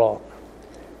stumbling block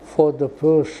for the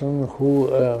person who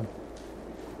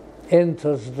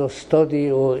enters the study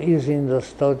or is in the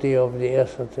study of the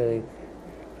esoteric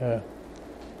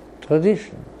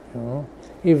tradition.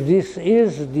 If this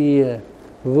is the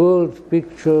world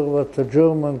picture, what the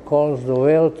German calls the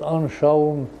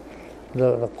Weltanschauung,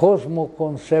 the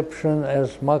cosmo-conception,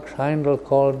 as Max Heindel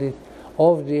called it,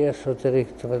 of the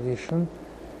esoteric tradition,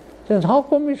 then how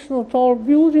come it's not all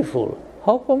beautiful?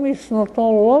 How come it's not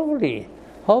all lovely?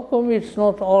 How come it's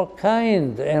not all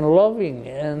kind and loving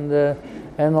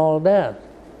and all that?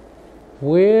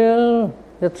 Well,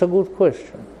 that's a good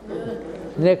question.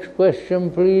 Next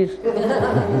question, please.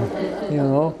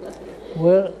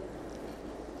 Well,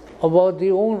 about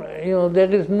the own,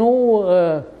 there is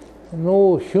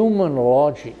no human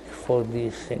logic for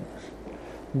these things,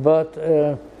 but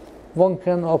one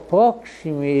can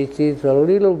approximate it a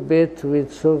little bit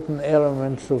with certain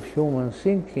elements of human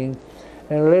thinking,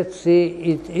 and let's say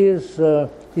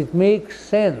it makes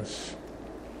sense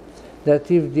that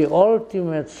if the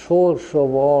ultimate source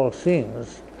of all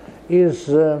things is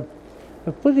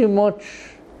pretty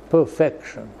much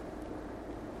perfection,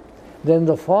 then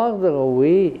the farther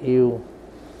away you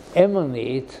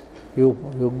emanate, you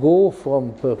go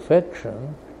from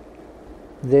perfection,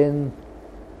 then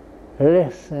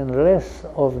less and less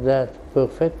of that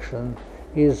perfection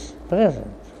is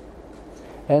present.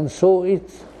 And so it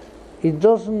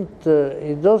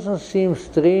doesn't seem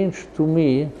strange to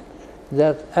me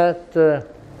that at the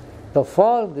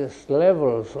farthest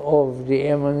levels of the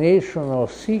emanational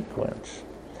sequence,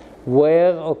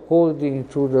 where according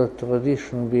to the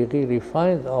tradition we really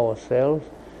find ourselves,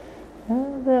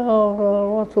 there are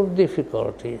a lot of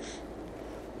difficulties.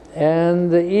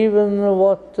 And even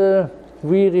what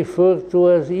we refer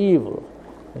to as evil.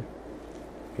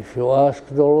 If you ask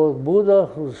the Lord Buddha,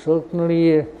 who certainly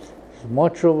is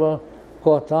much of a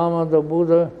Gautama the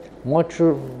Buddha, much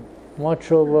of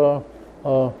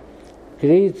a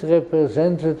great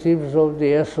representatives of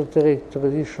the esoteric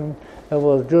tradition. I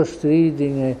was just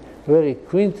reading a very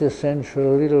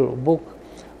quintessential little book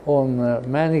on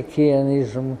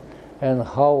Manichaeanism and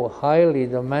how highly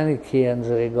the Manichaeans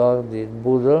regarded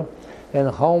Buddha, and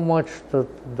how much the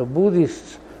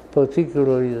Buddhists,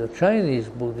 particularly the Chinese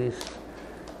Buddhists,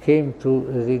 came to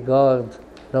regard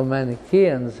the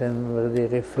Manichaeans, and where they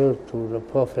refer to the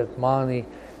prophet Mani,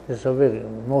 as a very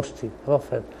Gnostic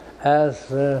prophet, as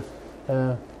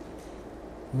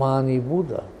Mani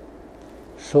Buddha.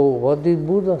 So what did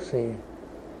Buddha say?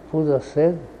 Buddha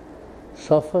said,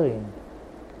 suffering.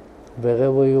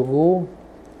 Wherever you go,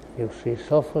 you see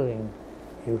suffering,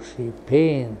 you see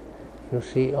pain, you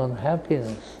see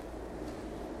unhappiness.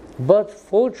 But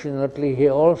fortunately, he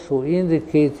also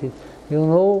indicated, it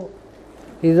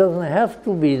doesn't have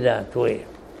to be that way.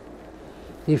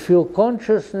 If your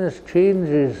consciousness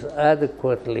changes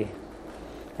adequately,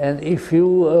 and if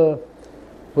you,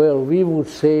 we would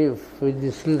say with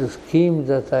this little scheme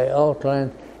that I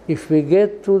outlined, if we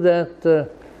get to that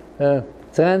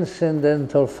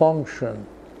transcendental function,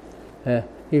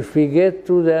 if we get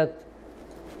to that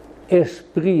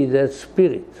esprit, that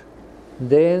spirit,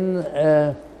 then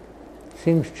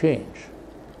things change.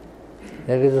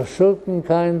 There is a certain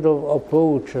kind of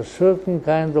approach, a certain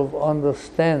kind of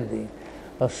understanding,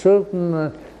 a sort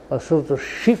of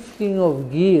shifting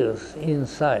of gears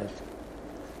inside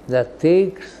that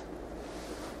takes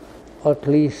at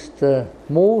least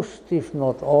most, if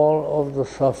not all, of the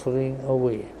suffering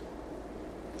away.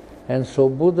 And so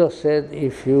Buddha said,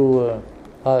 if you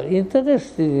are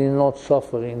interested in not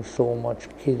suffering so much,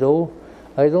 kiddo,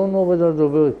 I don't know whether the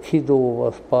word kiddo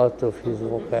was part of his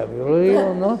vocabulary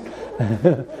or not,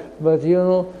 but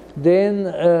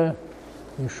then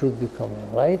you should become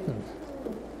enlightened.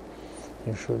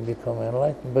 You should become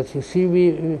enlightened. But you see,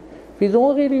 we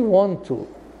don't really want to.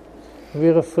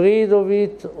 We're afraid of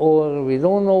it, or we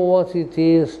don't know what it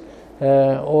is,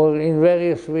 or in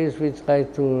various ways we try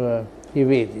to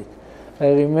evade it.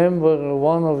 I remember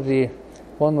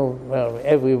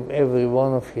every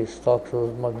one of his talks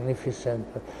was magnificent.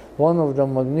 But one of the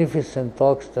magnificent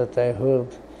talks that I heard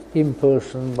in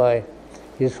person by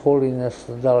His Holiness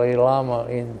the Dalai Lama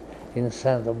in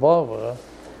Santa Barbara,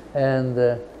 and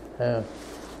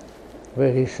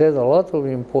where he said a lot of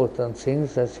important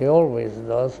things, as he always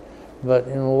does, but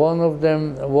one of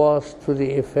them was to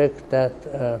the effect that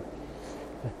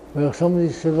where somebody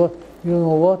said, well, you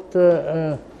know what,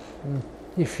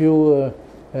 if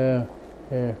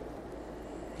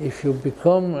you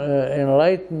become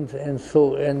enlightened,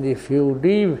 and if you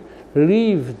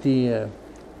leave the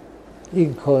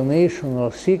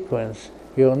incarnational sequence,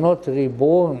 you're not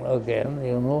reborn again,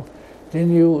 then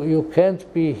you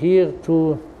can't be here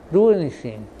to do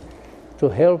anything, to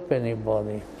help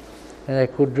anybody. And I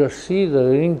could just see the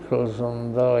wrinkles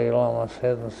on Dalai Lama's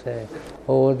head and say,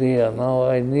 oh dear, now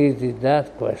I needed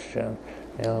that question.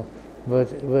 You know.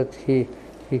 But he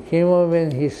came up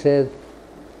and he said,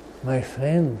 my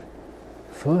friend,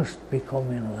 first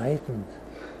become enlightened.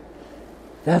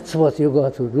 That's what you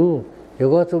got to do. You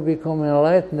got to become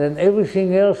enlightened, and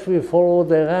everything else will follow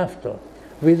thereafter.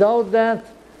 Without that,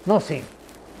 nothing.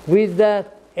 With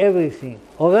that, everything.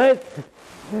 All right?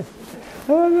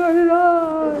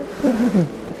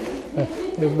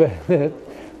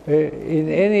 In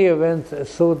any event,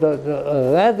 so the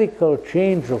radical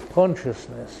change of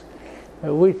consciousness,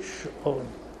 which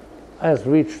as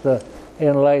which the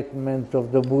enlightenment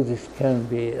of the Buddhist can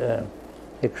be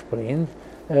explained,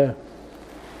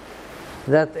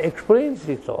 that explains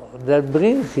it all, that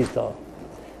brings it all.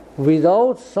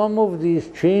 Without some of these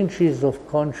changes of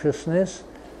consciousness,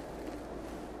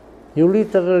 you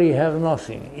literally have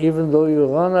nothing, even though you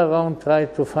run around trying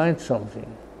to find something.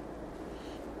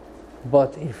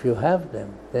 But if you have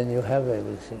them, then you have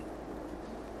everything.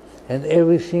 And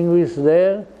everything is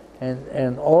there,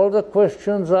 and all the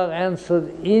questions are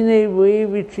answered in a way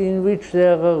in which they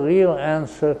are a real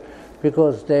answer,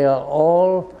 because they are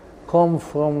all come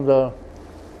from the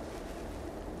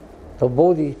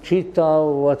bodhicitta,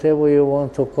 or whatever you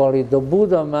want to call it, the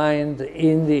Buddha mind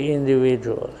in the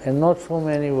individual, and not from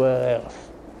anywhere else.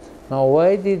 Now,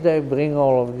 why did I bring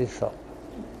all of this up?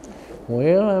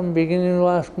 Well, I'm beginning to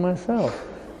ask myself.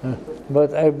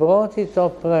 But I brought it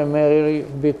up primarily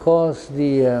because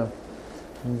the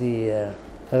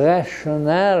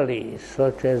rationale,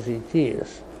 such as it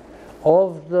is,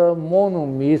 of the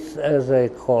monomyth, as I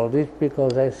called it,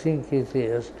 because I think it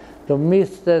is, the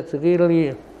myth that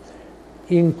really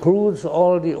includes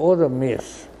all the other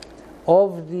myths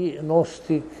of the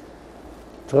Gnostic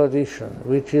tradition,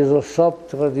 which is a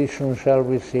sub-tradition, shall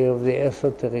we say, of the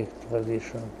esoteric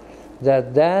tradition, that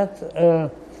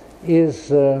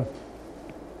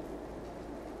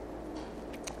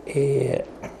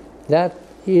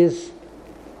is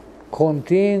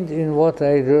contained in what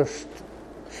I just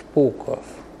spoke of,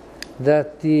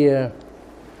 that the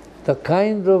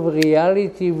kind of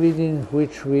reality within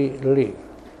which we live,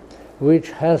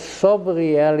 which has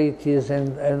sub-realities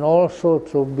and all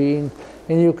sorts of beings,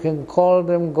 and you can call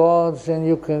them gods, and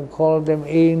you can call them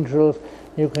angels,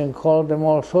 you can call them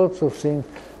all sorts of things,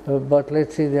 but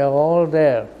let's see, they are all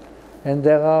there. And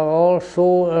there are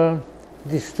also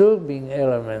disturbing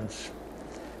elements.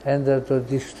 And the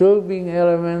disturbing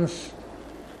elements,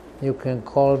 you can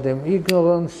call them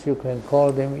ignorance, you can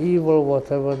call them evil,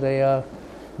 whatever they are,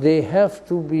 they have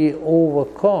to be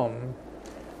overcome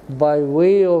by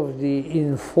way of the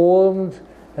informed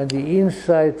and the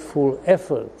insightful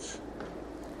efforts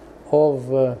of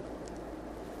the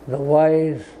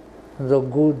wise, the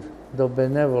good, the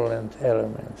benevolent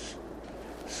elements.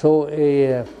 So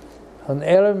an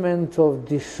element of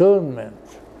discernment,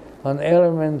 an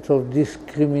element of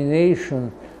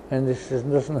discrimination, and this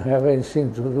doesn't have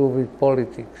anything to do with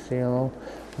politics, you know,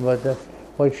 but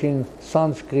which in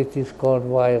Sanskrit is called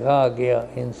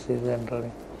vairagya,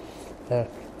 incidentally.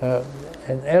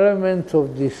 An element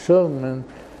of discernment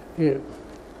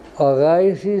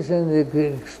arises and is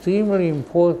extremely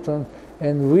important,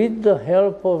 and with the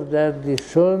help of that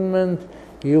discernment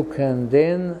you can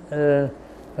then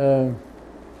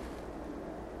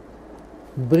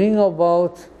bring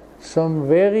about some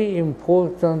very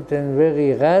important and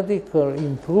very radical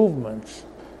improvements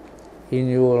in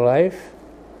your life,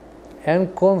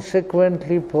 and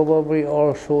consequently probably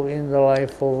also in the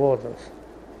life of others.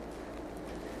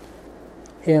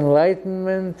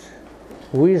 Enlightenment,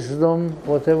 wisdom,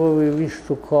 whatever we wish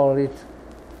to call it,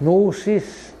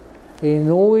 gnosis, a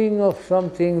knowing of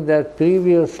something that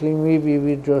previously maybe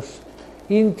we just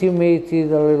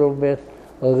intimated a little bit,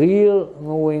 a real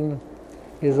knowing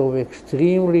is of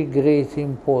extremely great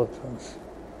importance.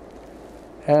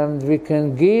 And we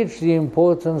can gauge the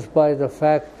importance by the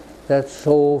fact that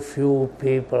so few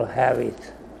people have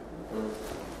it.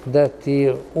 That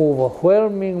the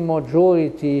overwhelming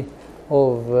majority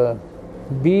of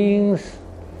beings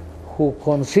who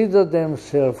consider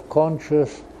themselves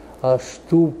conscious are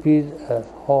stupid as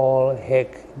all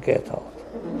heck get out.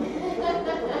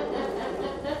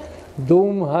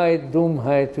 Dummheit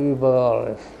über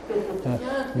alles.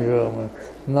 German.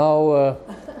 Now,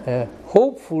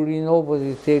 hopefully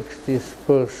nobody takes this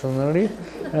personally,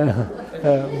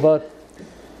 but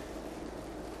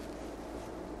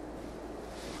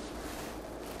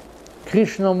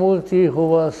Krishnamurti, who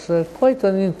was quite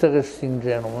an interesting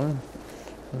gentleman,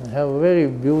 I have a very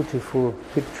beautiful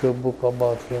picture book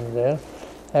about him there.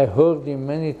 I heard him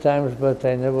many times, but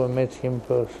I never met him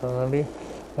personally.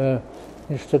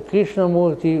 Mr.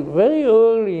 Krishnamurti, very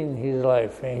early in his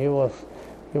life, and he was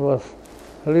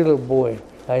a little boy,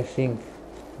 I think,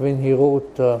 when he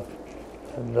wrote the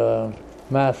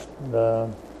Master,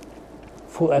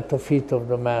 at the feet of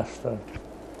the Master.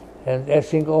 And I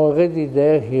think already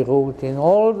there he wrote, in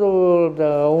all the world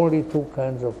there are only two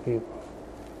kinds of people,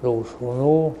 those who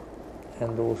know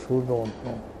and those who don't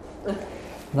know.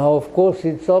 Now, of course,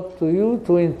 it's up to you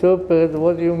to interpret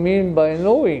what you mean by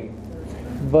knowing.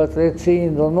 But let's say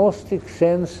in the Gnostic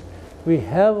sense, we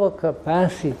have a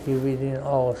capacity within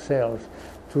ourselves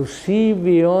to see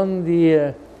beyond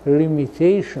the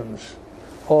limitations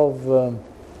of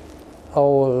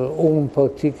our own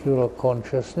particular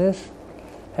consciousness,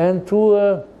 and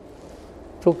to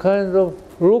kind of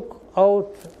look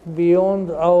out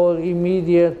beyond our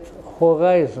immediate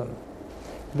horizon,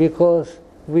 because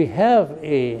we have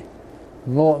a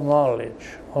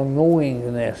knowledge, a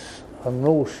knowingness, a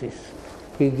gnosis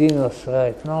within us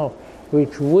right now,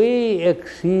 which way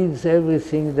exceeds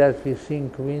everything that we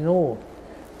think we know.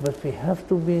 But we have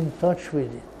to be in touch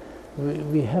with it.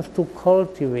 We have to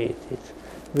cultivate it.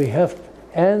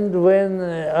 And when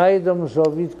items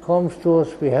of it comes to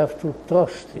us, we have to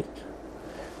trust it.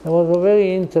 There was a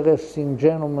very interesting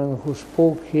gentleman who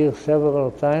spoke here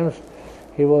several times.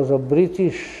 He was a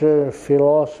British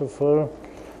philosopher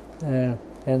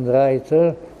and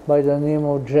writer by the name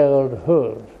of Gerald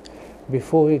Heard.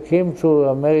 Before he came to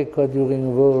America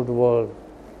during World War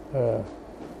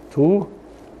II,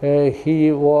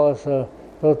 he was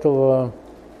sort of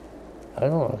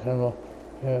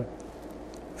a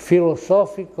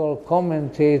philosophical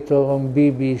commentator on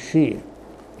BBC,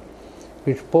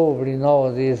 which probably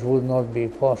nowadays would not be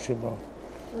possible,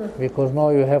 because now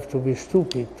you have to be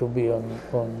stupid to be on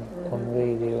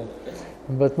radio,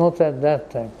 but not at that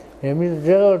time. And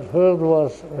Gerald Heard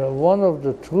was one of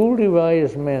the truly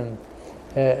wise men,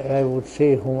 I would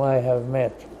say, whom I have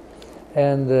met.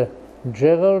 And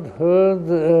Gerald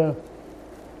Heard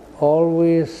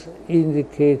always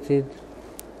indicated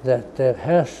that there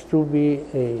has to be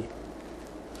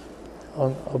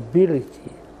an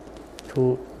ability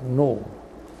to know,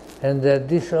 and that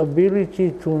this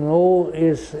ability to know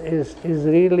is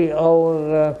really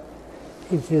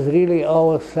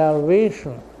our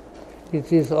salvation.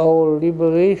 It is our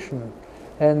liberation,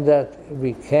 and that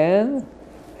we can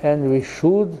and we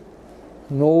should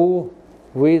know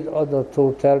with the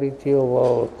totality of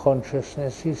our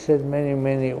consciousness. He said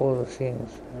many other things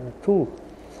too.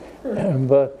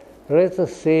 But let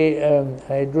us say,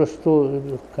 I just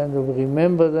to kind of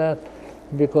remember that,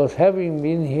 because having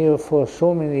been here for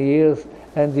so many years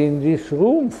and in this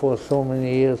room for so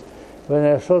many years, when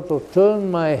I sort of turn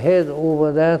my head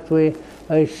over that way,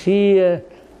 I see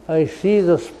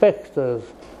the specters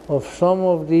of some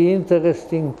of the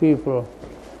interesting people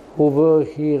who were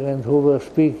here and who were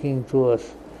speaking to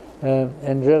us.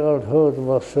 And Gerald Heard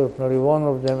was certainly one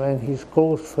of them, and his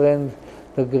close friend,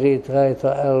 the great writer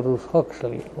Aldous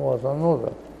Huxley, was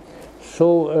another.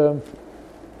 So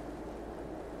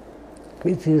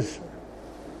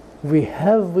we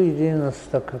have within us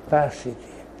the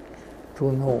capacity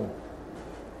to know,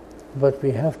 but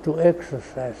we have to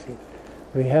exercise it.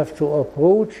 We have to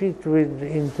approach it with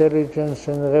intelligence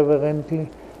and reverently,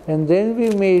 and then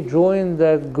we may join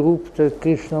that group that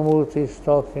Krishnamurti is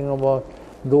talking about,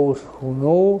 those who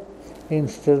know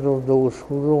instead of those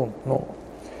who don't know.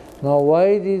 Now,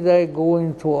 why did I go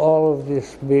into all of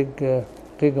this big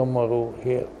rigmarole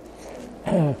here?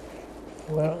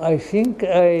 Well, I think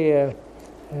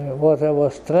what I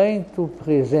was trying to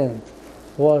present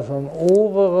was an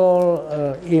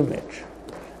overall image,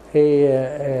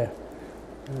 a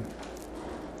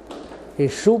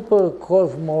super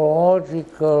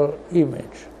cosmological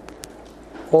image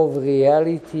of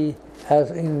reality as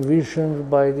envisioned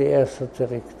by the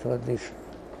esoteric tradition.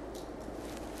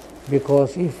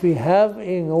 Because if we have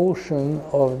a notion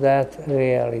of that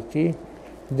reality,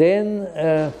 then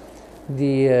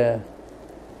the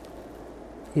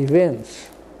events,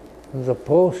 the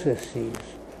processes,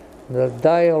 the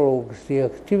dialogues, the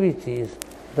activities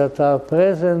that are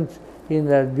present in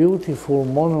that beautiful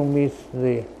monomyth,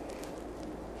 the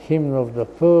Hymn of the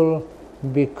Pearl,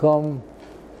 become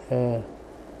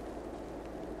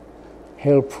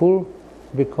helpful,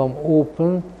 become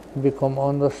open, become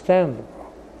understandable.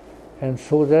 And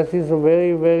so that is a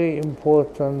very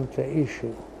important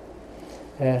issue.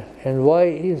 And why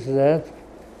is that?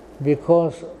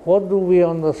 Because what do we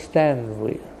understand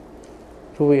with?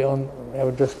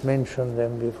 I've just mentioned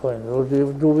them before.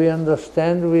 Do we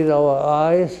understand with our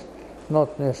eyes?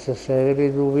 Not necessarily.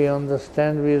 Do we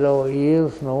understand with our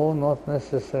ears? No, not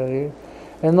necessarily.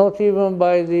 And not even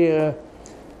by the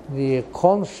the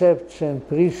concepts and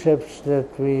precepts that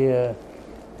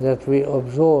we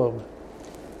absorb,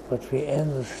 but we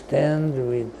understand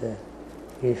with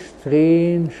a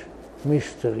strange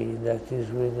mystery that is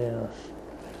within us.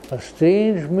 A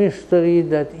strange mystery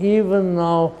that even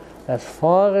now, as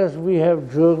far as we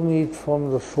have journeyed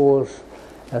from the source,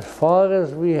 as far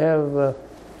as we have,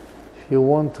 if you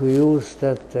want to use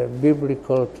that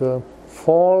biblical term,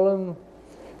 fallen,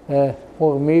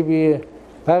 or maybe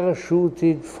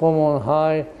parachuted from on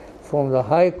high, from the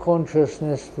high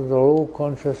consciousness to the low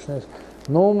consciousness,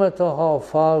 no matter how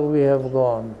far we have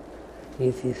gone,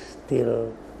 it is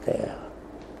still there.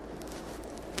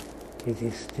 It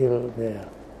is still there.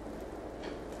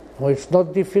 Well, it's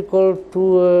not difficult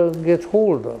to get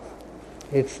hold of.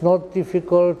 It's not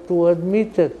difficult to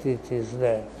admit that it is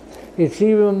there. It's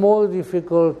even more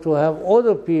difficult to have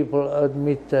other people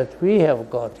admit that we have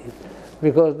got it,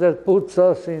 because that puts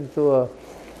us into an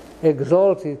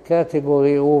exalted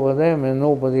category over them, and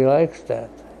nobody likes that.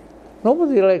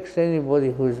 Nobody likes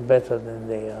anybody who is better than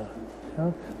they are. You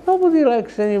know? Nobody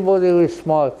likes anybody who is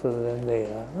smarter than they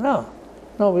are.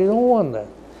 No, we don't want that.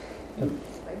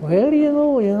 Well, you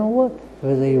know what?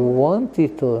 Whether you want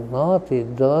it or not,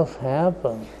 it does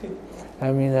happen.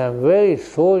 I mean, I'm very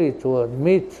sorry to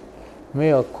admit,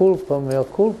 mea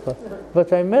culpa,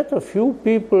 but I met a few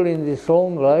people in this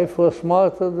long life who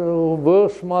were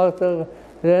smarter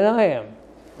than I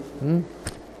am.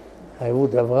 I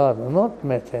would have rather not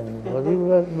met anybody,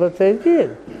 but I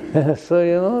did. So,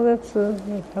 you know, that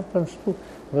happens too.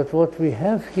 But what we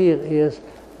have here is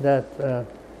that,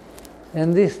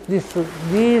 and these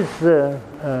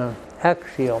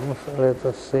axioms, let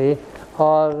us say,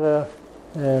 are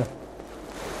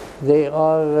they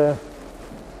are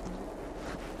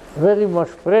very much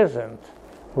present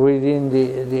within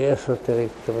the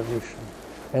esoteric tradition.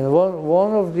 And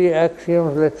one of the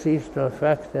axioms, let's see, is the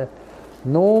fact that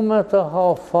no matter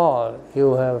how far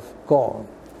you have gone,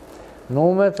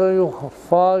 no matter how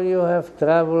far you have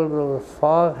traveled or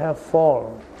far have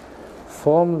fallen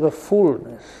from the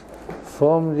fullness,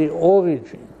 from the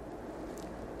origin,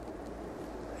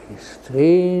 a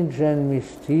strange and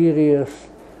mysterious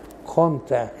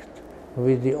contact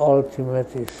with the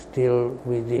ultimate is still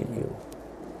within you.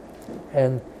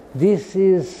 And this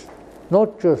is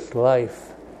not just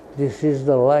life, this is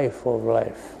the life of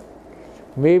life.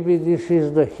 Maybe this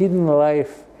is the hidden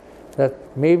life that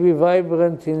may be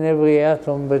vibrant in every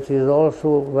atom, but is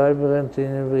also vibrant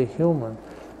in every human.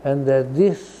 And that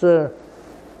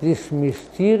this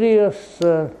mysterious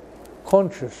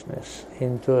consciousness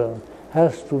in turn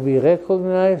has to be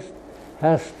recognized,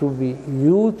 has to be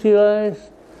utilized,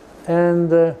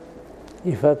 and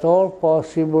if at all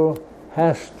possible,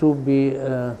 has to be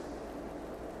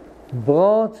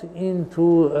brought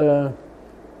into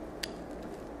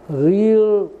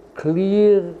real,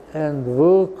 clear, and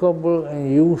workable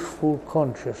and useful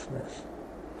consciousness.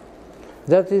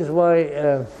 That is why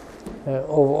of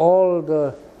all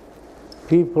the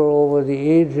people over the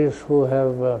ages who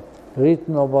have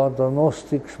written about the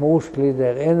Gnostics, mostly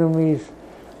their enemies,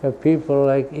 people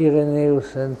like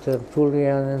Irenaeus and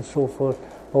Tertullian and so forth,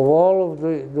 of all of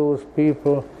those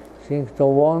people, I think the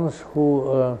ones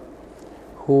who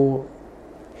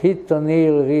hit the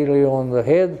nail really on the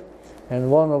head, and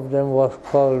one of them was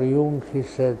Carl Jung. He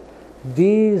said,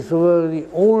 these were the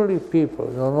only people,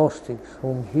 the Gnostics,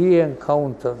 whom he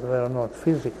encountered, well, not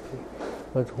physically,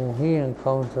 but whom he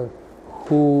encountered,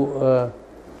 who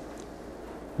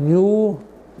knew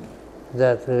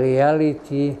that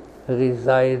reality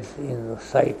resides in the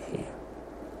psyche.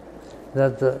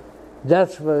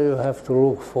 That's where you have to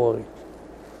look for it.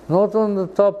 Not on the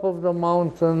top of the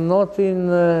mountain, not in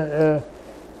the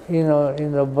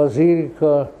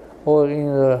basilica or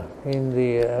in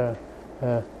the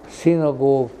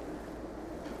synagogue,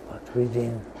 but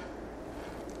within,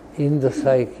 in the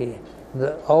psyche.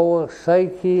 Our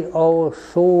psyche, our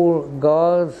soul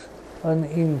guards an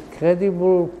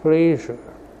incredible pleasure.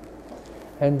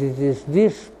 And it is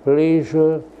this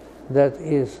pleasure that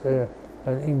is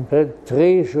an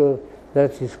treasure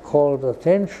that is called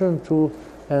attention to,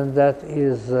 and that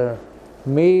is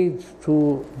made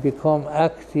to become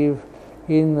active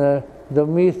in the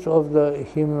myth of the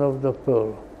hymn of the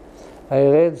pearl. I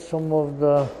read some of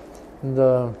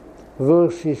the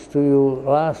verses to you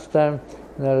last time,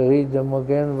 and I'll read them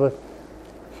again, but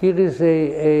here is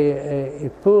a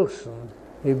person,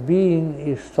 a being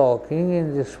is talking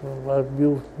in this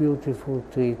beautiful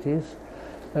treatise,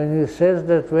 and he says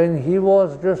that when he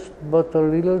was just but a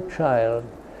little child,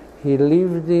 he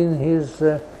lived in his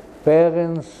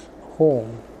parents'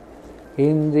 home,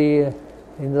 in the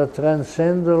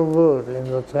transcendental world, in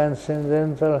the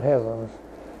transcendental heavens,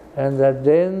 and that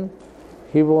then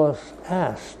he was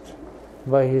asked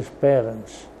by his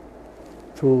parents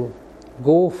to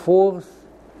go forth,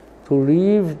 to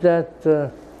leave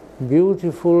that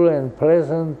beautiful and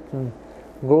pleasant and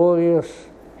glorious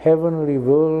heavenly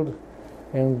world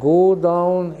and go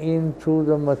down into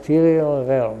the material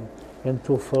realm and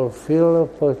to fulfill a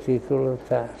particular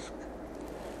task.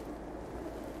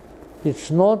 It's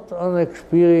not an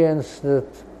experience that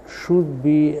should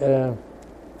be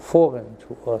foreign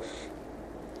to us.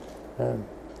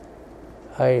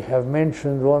 I have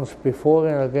mentioned once before,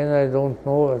 and again I don't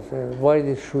know why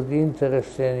this should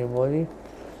interest anybody,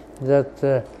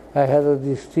 that I had a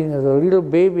distinct, as a little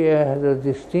baby, I had a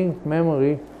distinct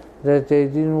memory that I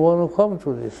didn't want to come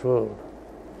to this world.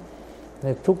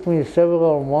 It took me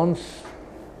several months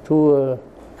to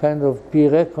kind of be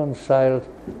reconciled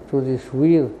to this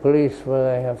weird place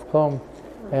where I have come,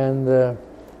 and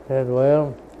said,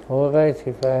 well, all right,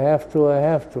 if I have to, I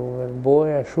have to. But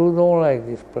boy, I sure don't like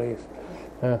this place.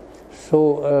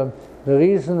 So the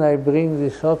reason I bring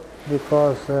this up,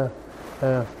 because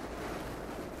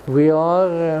we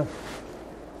are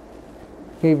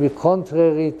maybe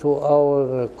contrary to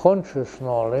our conscious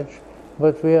knowledge,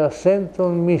 but we are sent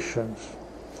on missions.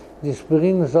 This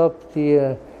brings up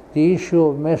the issue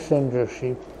of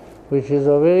messengership, which is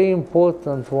a very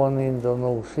important one in the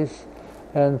Gnosis,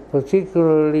 and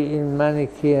particularly in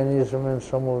Manichaeanism and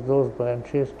some of those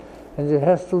branches. And it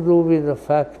has to do with the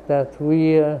fact that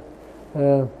we are,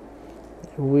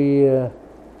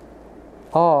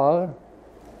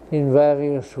 in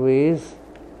various ways,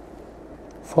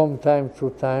 from time to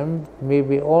time,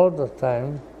 maybe all the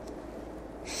time,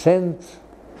 sent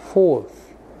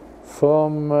forth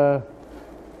from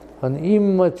an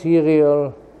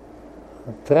immaterial,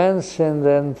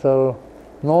 transcendental,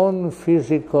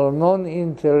 non-physical,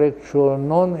 non-intellectual,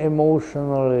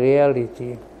 non-emotional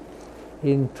reality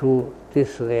into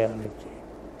this reality.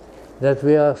 That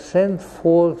we are sent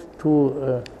forth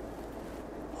to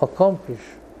accomplish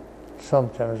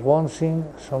sometimes one thing,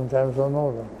 sometimes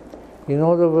another. In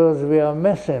other words, we are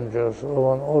messengers of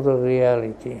another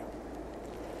reality.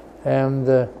 And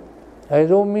I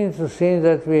don't mean to say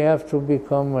that we have to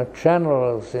become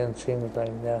channelers and things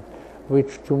like that,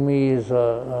 which to me is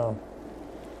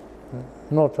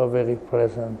not a very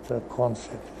pleasant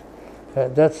concept.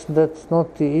 That's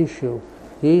not the issue.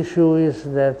 The issue is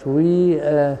that we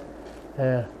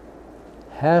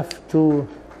have to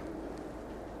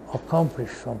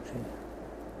accomplish something.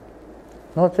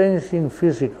 Not anything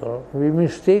physical. We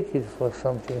mistake it for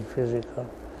something physical.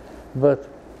 But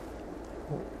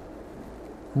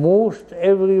most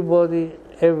everybody,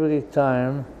 every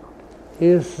time,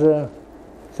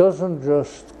 doesn't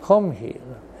just come here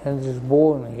and is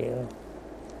born here,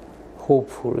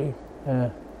 hopefully,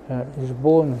 is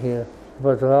born here,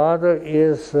 but rather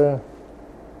is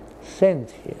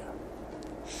sent here.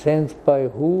 Sent by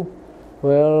who?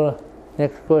 Well,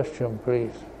 next question,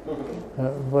 please.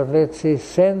 But let's say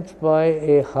sent by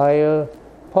a higher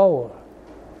power,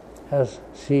 as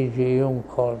C.G. Jung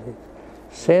called it.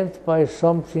 Sent by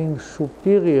something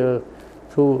superior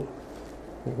to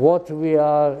what we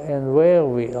are and where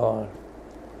we are.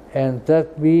 And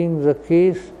that being the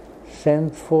case,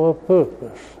 sent for a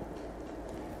purpose.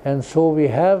 And so we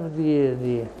have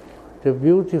the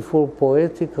beautiful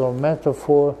poetical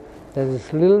metaphor that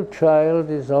this little child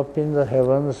is up in the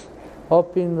heavens,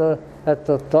 up at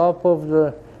the top of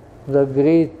the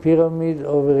great pyramid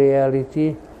of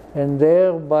reality, and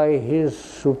there by his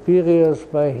superiors,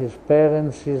 by his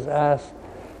parents, is asked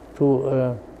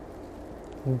to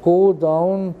go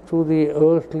down to the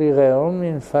earthly realm.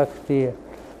 In fact, the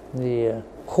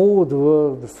code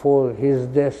word for his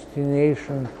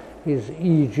destination is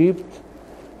Egypt,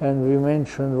 and we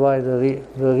mentioned why the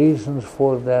reasons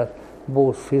for that,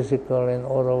 both physical and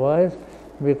otherwise,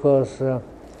 because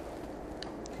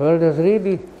well, there's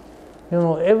really,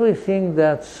 everything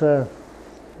that's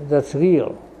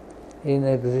real in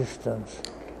existence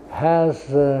has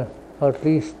at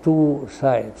least two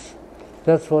sides.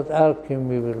 That's what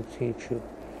alchemy will teach you.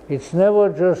 It's never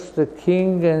just the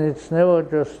king and it's never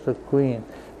just the queen.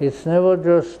 It's never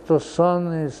just the sun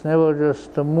and it's never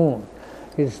just the moon.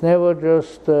 It's never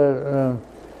just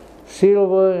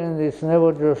silver and it's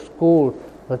never just gold,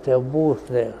 but they're both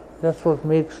there. That's what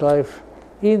makes life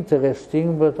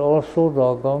interesting, but also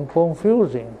doggone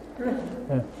confusing.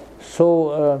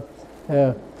 So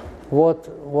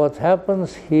what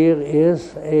happens here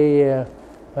is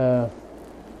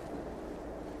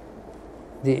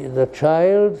the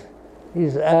child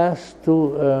is asked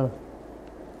to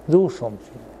do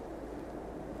something,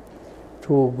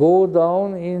 to go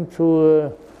down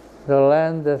into the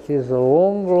land that is a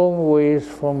long, long ways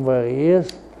from where he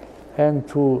is, and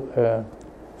to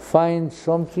find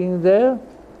something there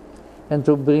and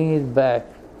to bring it back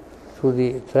to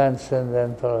the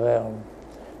transcendental realm.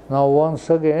 Now, once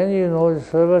again, you know,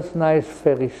 it's a very nice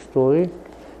fairy story.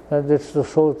 That's the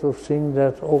sort of thing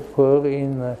that occur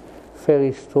in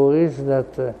fairy stories,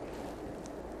 that a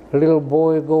little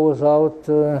boy goes out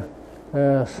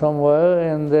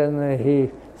somewhere and then he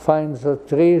finds a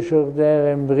treasure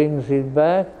there and brings it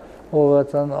back, or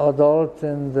at an adult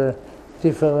and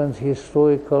different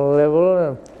historical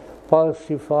level,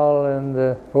 Parsifal and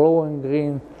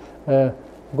Lohengrin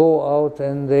go out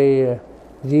and they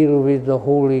deal with the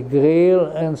Holy Grail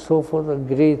and so forth, a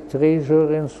great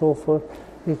treasure and so forth.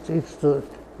 It's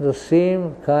the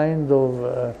same kind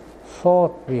of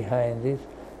thought behind it,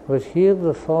 but here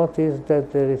the thought is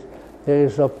that there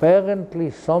is apparently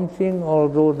something,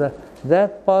 although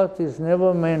that part is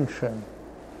never mentioned.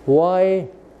 Why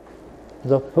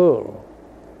the pearl,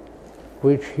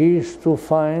 which he is to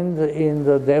find in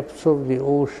the depths of the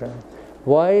ocean?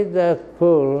 Why that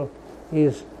pearl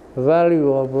is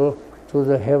valuable to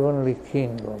the heavenly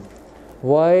kingdom?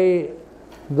 Why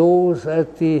those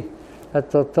at the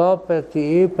top, at the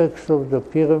apex of the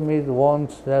pyramid,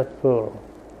 want that pearl?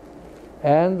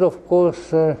 And of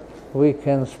course, we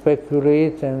can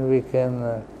speculate and we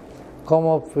can come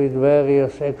up with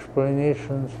various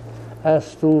explanations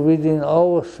as to, within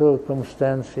our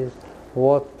circumstances,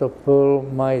 what the pearl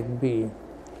might be.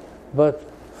 But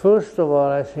first of all,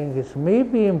 I think it's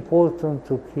maybe important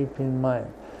to keep in mind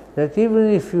that even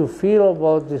if you feel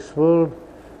about this world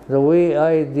the way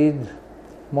I did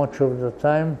much of the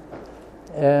time,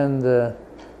 and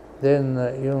then,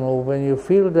 you know, when you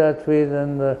feel that way,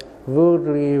 then the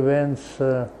worldly events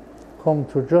come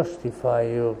to justify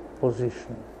your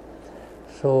position.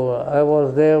 So I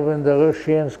was there when the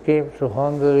Russians came to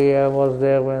Hungary. I was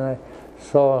there when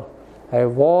I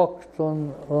walked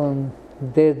on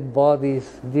dead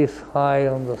bodies this high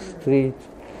on the street,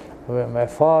 when my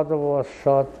father was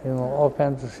shot, you know, all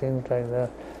kinds of things like that.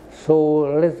 So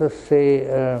let us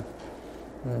say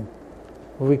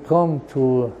we come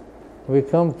to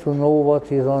know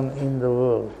what is on in the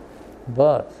world,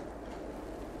 but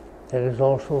there is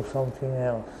also something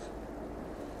else.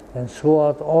 And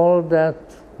throughout all that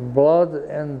blood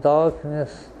and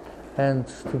darkness and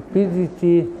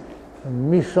stupidity and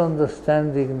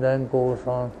misunderstanding that goes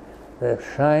on, there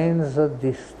shines a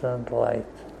distant light.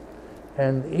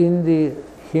 And in the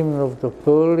hymn of the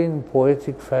pearl, in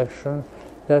poetic fashion,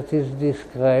 that is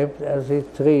described as a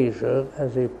treasure,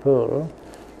 as a pearl,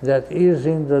 that is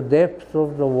in the depth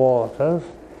of the waters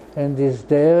and is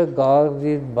there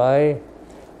guarded by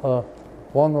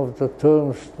one of the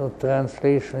terms, the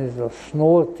translation is a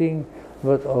snorting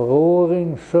but a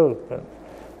roaring serpent.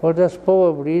 Well, that's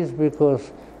probably is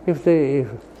because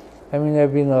I mean,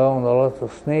 I've been around a lot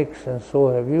of snakes, and so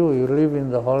have you. You live in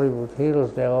the Hollywood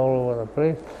Hills; they're all over the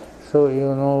place. So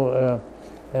you know,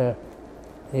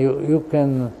 you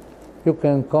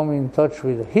can come in touch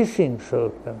with a hissing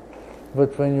serpent,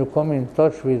 but when you come in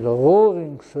touch with a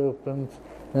roaring serpent,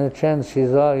 the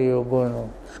chances are you're going to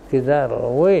skedaddle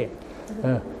away.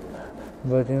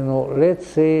 But you know, let's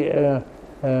say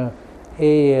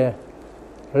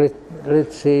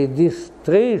let's say this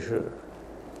treasure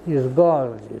is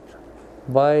guarded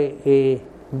by a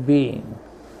being,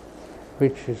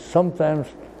 which is sometimes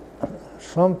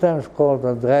called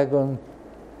a dragon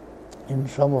in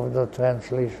some of the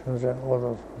translations and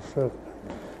others a serpent.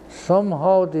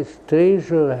 Somehow this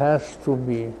treasure has to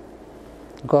be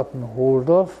gotten hold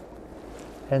of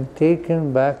and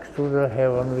taken back to the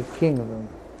heavenly kingdom.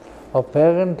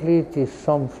 Apparently it is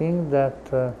something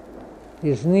that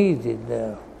is needed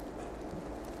there,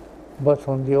 but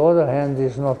on the other hand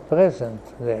is not present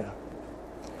there.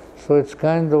 So it's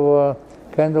kind of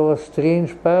a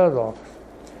strange paradox.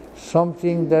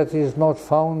 Something that is not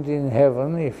found in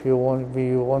heaven, if you want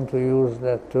to use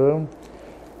that term,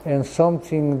 and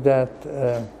something that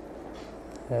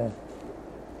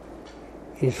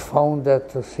is found at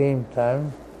the same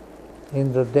time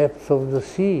in the depths of the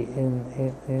sea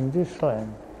in this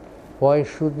land. Why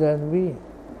should that be?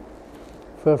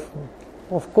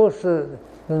 Of course, you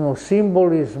know,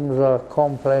 symbolisms are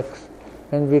complex,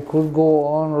 and we could go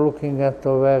on looking at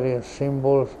the various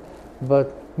symbols,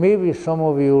 but maybe some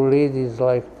of you ladies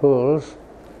like pearls,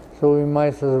 so we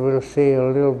might as well say a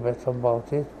little bit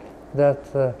about it, that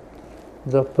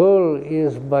the pearl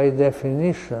is by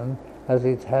definition, as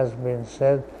it has been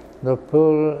said, the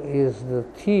pearl is the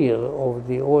tear of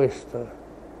the oyster.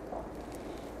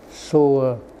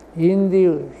 So in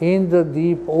the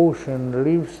deep ocean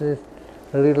lives a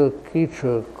little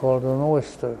creature called an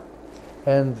oyster.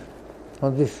 And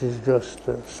this is just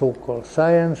so-called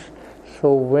science.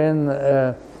 So when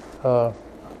an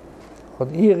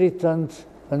irritant,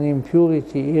 an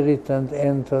impurity irritant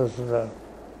enters the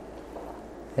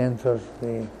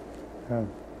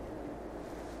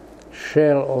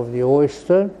shell of the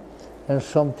oyster, and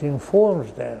something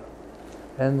forms there,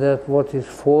 and that what is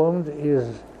formed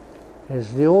is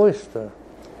the oyster.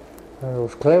 And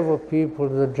those clever people,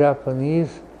 the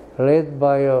Japanese, led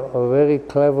by a very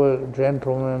clever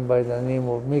gentleman by the name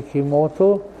of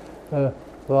Mikimoto,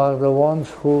 were the ones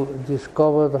who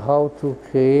discovered how to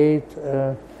create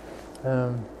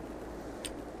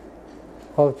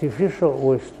artificial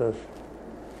oysters.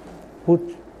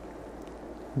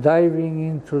 Diving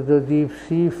into the deep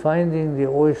sea, finding the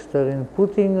oyster and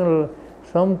putting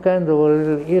some kind of a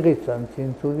little irritant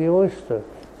into the oyster,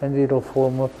 and it'll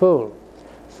form a pearl.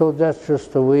 So that's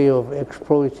just a way of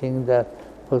exploiting that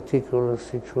particular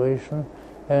situation.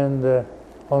 And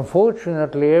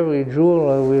unfortunately, every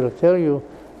jeweler will tell you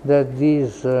that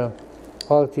these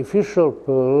artificial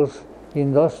pearls,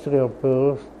 industrial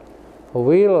pearls, are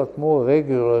way a lot more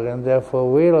regular and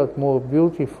therefore way a lot more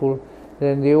beautiful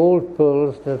than the old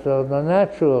pearls that are the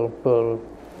natural pearls.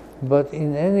 But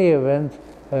in any event,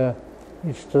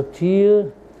 it's the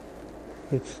tear,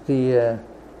 it's the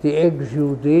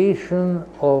exudation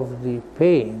of the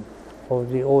pain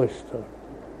of the oyster.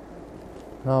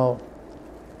 Now,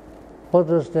 what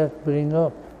does that bring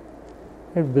up?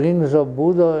 It brings up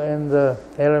Buddha and the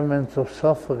elements of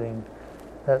suffering.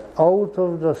 That out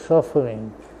of the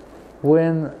suffering,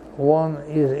 when one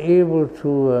is able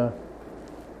to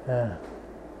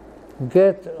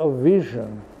get a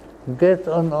vision, get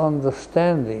an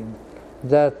understanding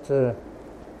that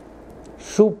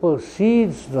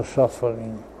supersedes the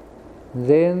suffering,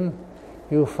 then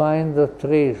you find the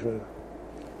treasure.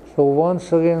 So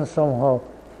once again, somehow,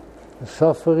 the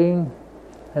suffering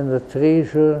and the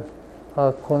treasure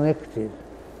are connected,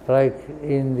 like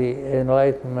in the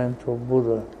enlightenment of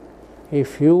Buddha.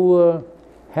 If you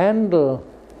handle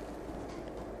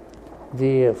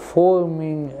the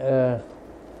forming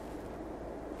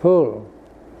pearl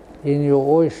in your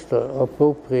oyster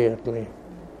appropriately,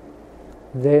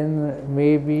 then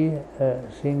maybe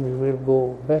things will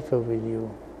go better with you.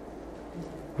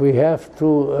 We have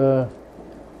to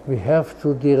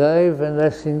derive, and I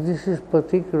think this is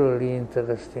particularly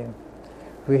interesting,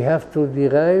 we have to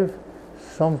derive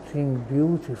something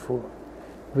beautiful.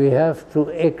 We have to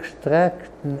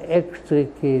extract and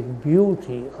extricate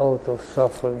beauty out of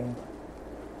suffering.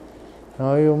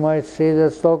 Now you might say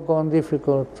that's doggone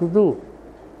difficult to do,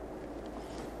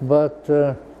 but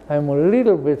I'm a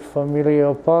little bit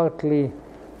familiar, partly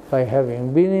by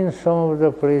having been in some of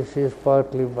the places,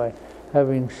 partly by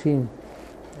having seen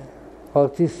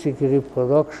artistic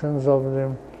reproductions of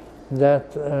them,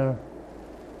 that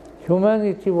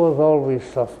humanity was always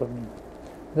suffering.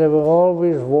 There were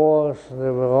always wars,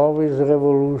 there were always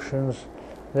revolutions,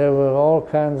 there were all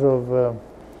kinds of,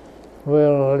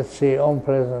 well, let's say,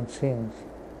 unpleasant things.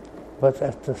 But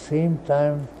at the same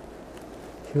time,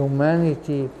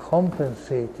 humanity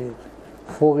compensated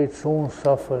for its own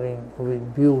suffering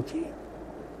with beauty.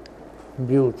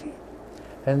 Beauty.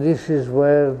 And this is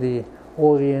where the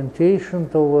orientation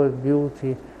toward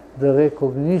beauty, the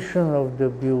recognition of the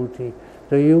beauty,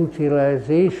 the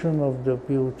utilization of the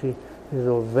beauty is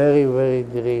of very, very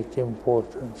great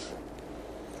importance.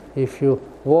 If you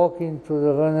walk into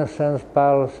the Renaissance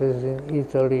palaces in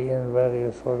Italy and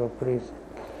various other places,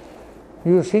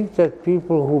 you think that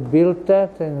people who built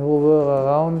that and who were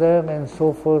around there and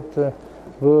so forth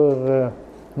were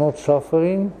not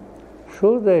suffering?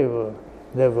 Sure they were.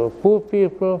 There were poor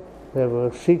people, there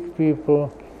were sick people,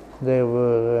 there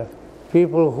were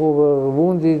people who were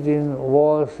wounded in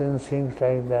wars and things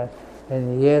like that,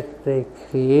 and yet they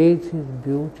created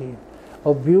beauty,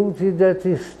 a beauty that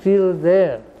is still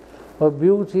there, a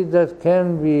beauty that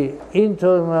can be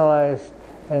internalized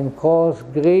and cause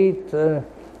great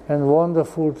and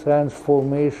wonderful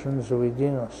transformations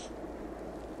within us.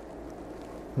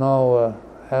 Now,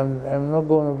 I'm not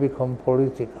going to become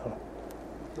political,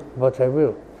 but I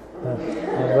will.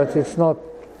 But it's not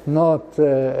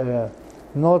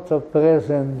at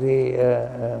present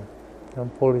the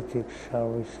politics, shall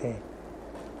we say.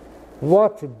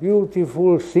 What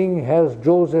beautiful thing has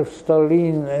Joseph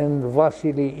Stalin and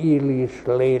Vasily Ilyich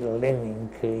Lenin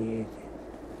created?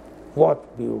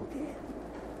 What beauty?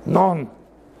 None.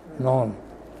 None.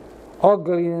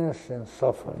 Ugliness and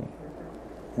suffering.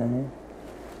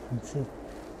 See?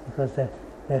 Because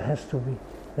there has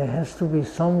to be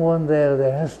someone there,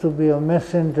 there has to be a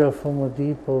messenger from a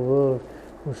deeper world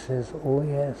who says, oh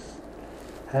yes,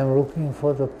 I'm looking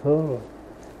for the pearl.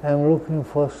 I'm looking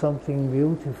for something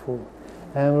beautiful.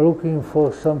 I'm looking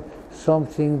for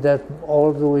something that,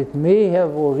 although it may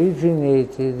have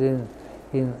originated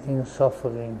in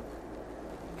suffering,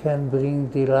 can bring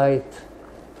delight,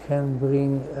 can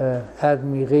bring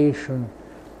admiration,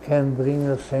 can bring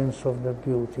a sense of the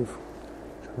beautiful.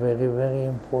 It's very, very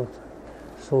important.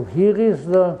 So here is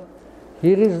the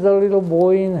little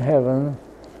boy in heaven,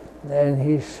 and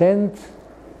he's sent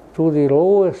to the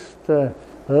lowest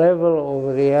level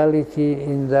of reality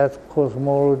in that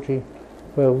cosmology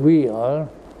where we are,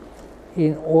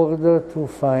 in order to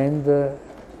find the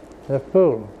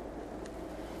pearl.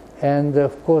 And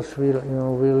of course we'll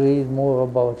read more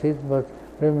about it, but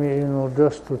let me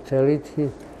just to tell it.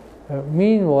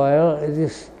 Meanwhile,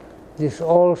 this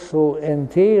also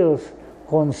entails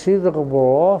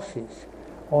considerable losses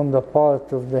on the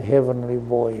part of the heavenly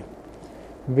boy,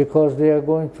 because they are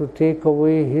going to take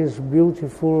away his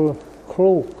beautiful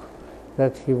cloak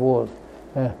that he wore.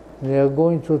 They are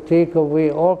going to take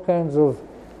away all kinds of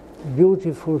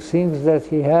beautiful things that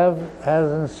he has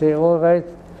and say, all right,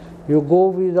 you go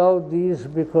without these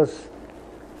because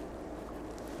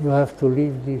you have to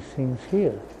leave these things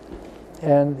here.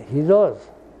 And he does.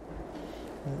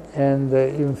 And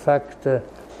in fact,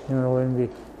 when we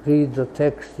read the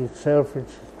text itself,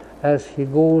 it's as he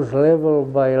goes level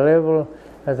by level,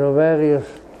 at the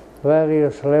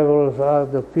various levels are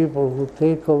the people who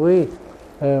take away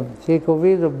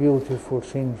the beautiful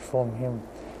things from him.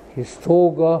 His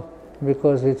toga,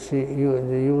 because it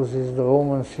uses the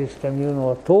Roman system,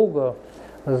 a toga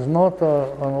is not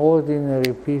an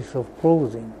ordinary piece of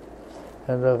clothing.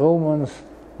 And the Romans,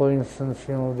 for instance,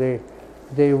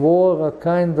 they wore a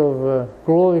kind of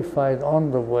glorified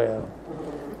underwear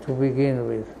to begin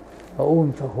with,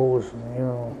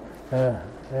 Unterhosen,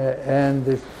 and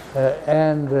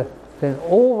then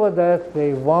over that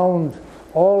they wound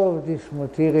all of this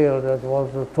material that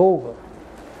was the toga.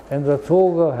 And the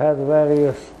toga had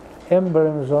various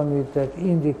emblems on it that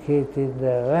indicated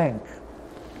their rank.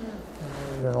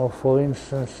 For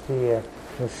instance, the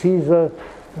Caesar,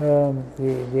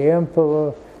 the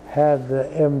emperor, had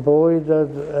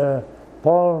embroidered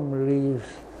palm leaves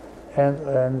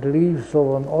and leaves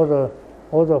of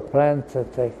other plant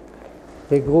that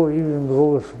they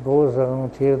grows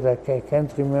around here that I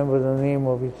can't remember the name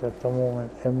of it at the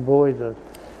moment, embroidered.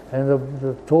 And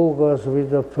the togas with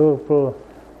the purple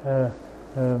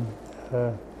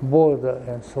border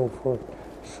and so forth.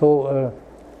 So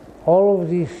all of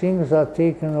these things are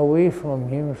taken away from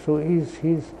him, so he's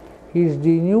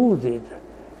denuded.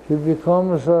 He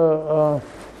becomes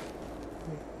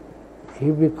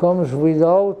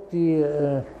without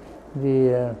the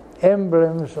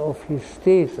emblems of his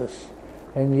status,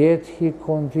 and yet he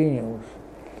continues.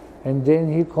 And then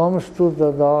he comes to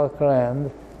the dark land.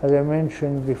 As I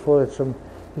mentioned before,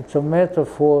 it's a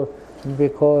metaphor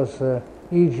because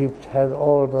Egypt had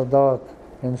all the dark,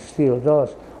 and still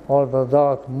does, all the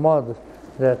dark mud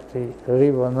that the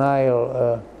river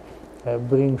Nile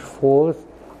brings forth,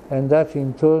 and that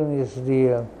in turn is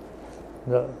the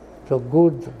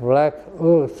good black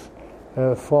earth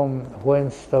from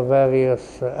whence the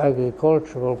various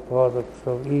agricultural products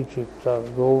of Egypt are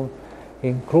grown,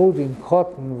 including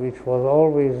cotton, which was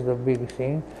always the big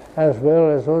thing, as well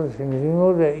as other things.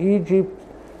 That Egypt,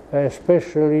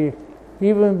 especially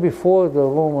even before the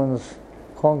Romans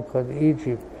conquered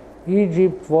Egypt,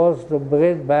 Egypt was the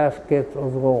breadbasket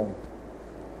of Rome.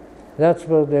 That's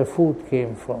where their food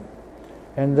came from.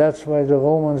 And that's why the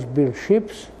Romans built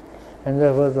ships, and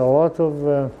there was a lot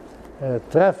of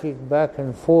traffic back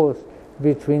and forth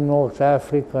between North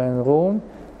Africa and Rome,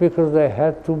 because they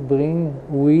had to bring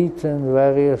wheat and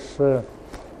various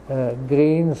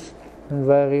grains and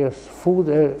various food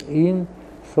in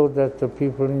so that the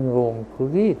people in Rome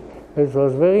could eat. It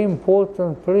was a very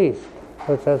important place,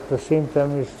 but at the same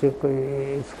time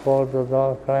it's called the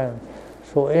Dark Land.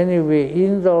 So anyway,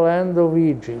 in the land of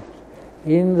Egypt,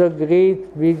 in the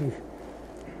great big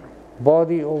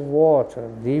body of water,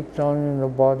 deep down in the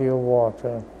body of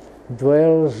water,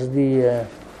 dwells the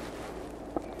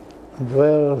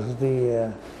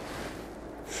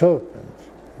serpent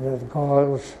that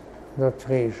guards the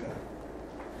treasure.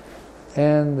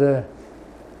 And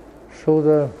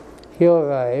so he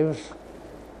arrives.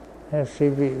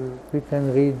 We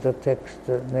can read the text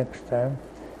next time.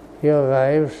 He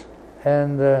arrives,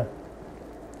 and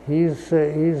he's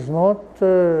not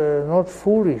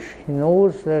foolish. He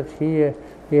knows that he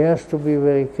has to be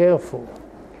very careful,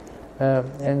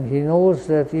 and he knows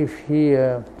that if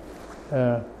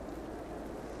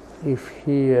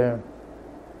he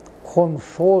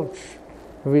consorts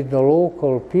with the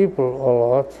local people a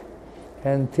lot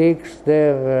and takes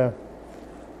their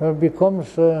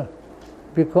becomes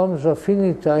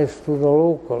affinitized to the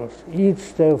locals,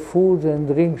 eats their food and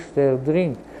drinks their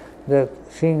drink, that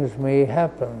things may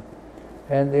happen.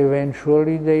 And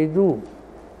eventually they do.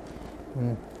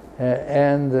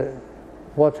 And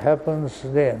what happens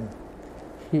then?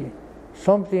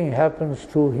 Something happens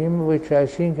to him which I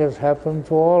think has happened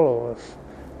to all of us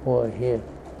who are here.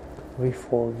 We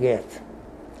forget.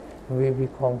 We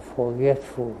become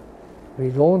forgetful. We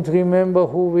don't remember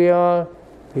who we are,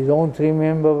 we don't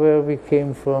remember where we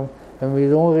came from, and we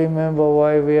don't remember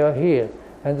why we are here.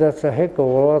 And that's a heck of a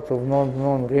lot of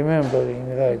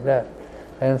non-remembering like that.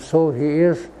 And so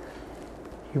he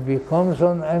becomes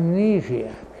an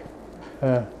amnesiac.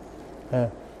 I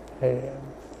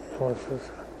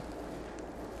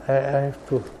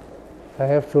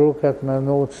have to look at my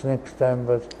notes next time,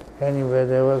 but anyway,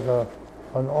 there was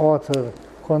an author,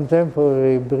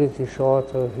 contemporary British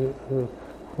author,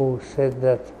 who said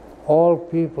that all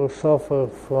people suffer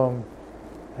from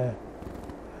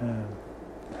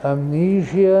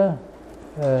amnesia,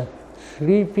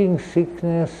 sleeping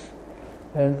sickness,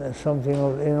 and something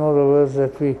in other words,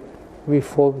 that we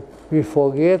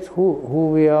forget who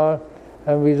we are,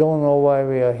 and we don't know why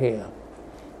we are here.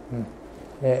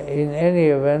 In any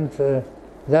event,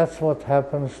 that's what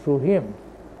happens to him.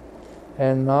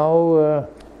 And now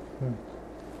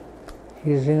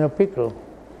he's in a pickle.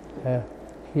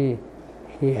 He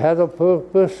had a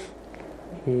purpose.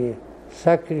 He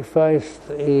sacrificed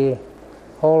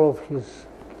all of his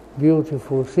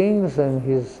beautiful things and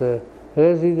his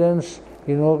residence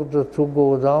in order to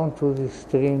go down to this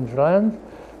strange land.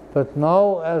 But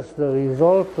now, as the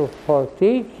result of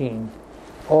partaking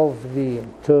of the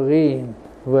terrain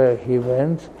where he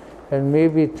went, and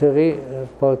maybe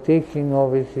partaking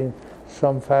of it in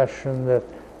some fashion that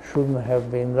shouldn't have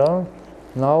been done,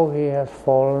 now he has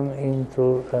fallen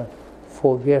into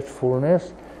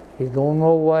forgetfulness. He don't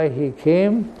know why he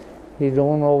came. He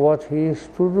don't know what he is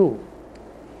to do.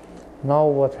 Now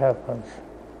what happens?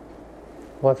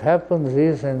 What happens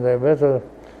is, and I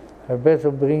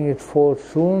better bring it forth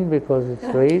soon because it's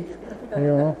late,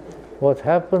 what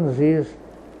happens is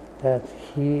that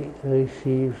he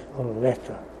receives a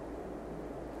letter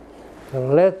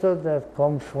that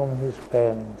comes from his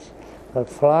parents, that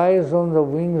flies on the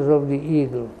wings of the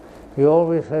eagle. You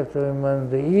always have to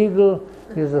remember, the eagle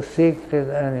is a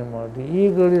sacred animal. The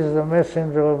eagle is the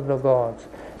messenger of the gods.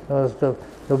 It was the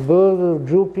bird of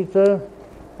Jupiter,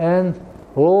 and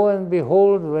lo and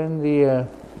behold, when the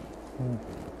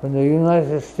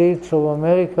United States of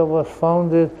America was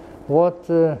founded, what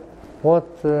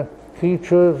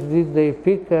creatures did they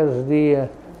pick as the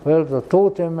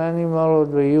totem animal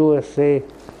of the USA?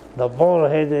 The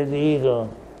bald-headed eagle.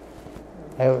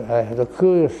 I had a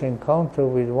curious encounter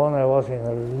with one. I was in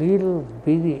a little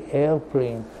bitty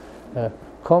airplane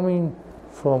coming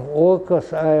from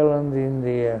Orcas Island in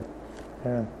the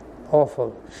off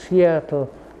of Seattle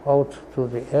out to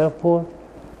the airport,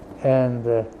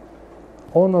 and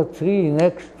on a tree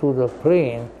next to the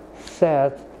plane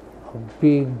sat a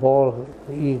big bald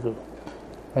eagle.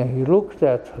 And he looked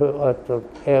at the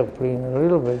airplane a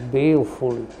little bit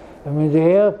balefully. I mean, the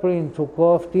airplane took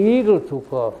off, the eagle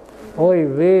took off. Oy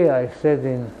vey, I said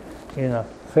in a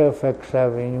Fairfax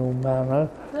Avenue manner,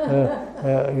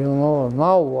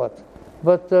 now what?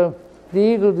 But the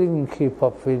eagle didn't keep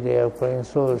up with the airplane,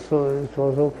 so it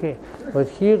was okay. But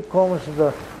here comes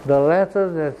the letter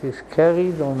that is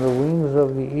carried on the wings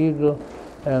of the eagle,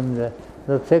 and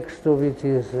the text of it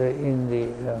is in the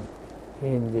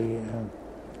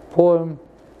poem.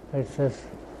 It says,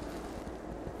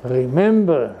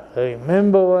 remember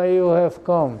why you have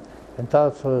come, and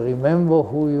also remember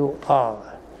who you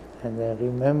are, and then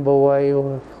remember why you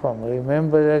have come.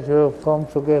 Remember that you have come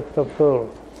to get the pearl,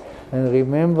 and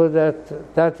remember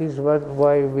that is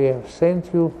why we have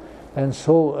sent you. And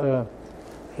so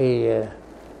a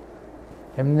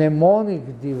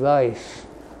mnemonic device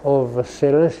of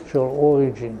celestial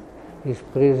origin is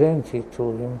presented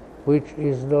to him, which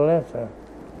is the letter.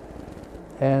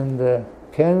 And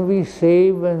can we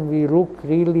say, when we look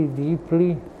really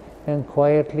deeply and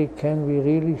quietly, can we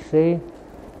really say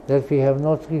that we have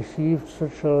not received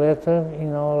such a letter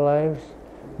in our lives?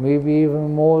 Maybe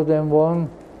even more than one.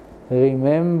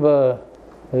 Remember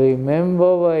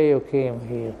why you came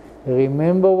here.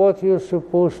 Remember what you're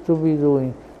supposed to be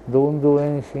doing. Don't do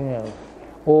anything else.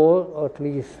 Or at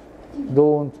least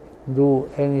don't do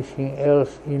anything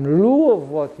else in lieu of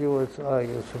what you're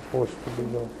supposed to be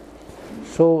doing.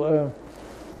 So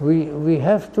we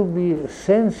have to be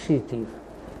sensitive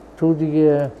to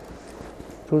the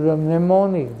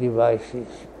mnemonic devices.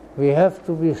 We have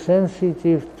to be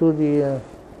sensitive to the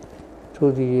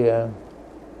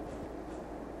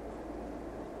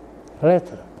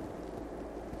letter.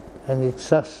 And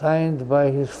it's signed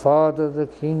by his father, the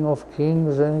King of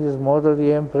Kings, and his mother,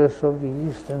 the Empress of the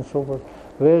East, and so forth.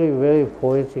 Very, very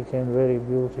poetic and very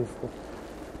beautiful.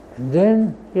 And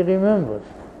then he remembers,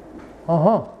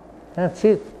 that's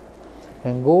it.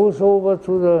 And goes over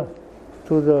to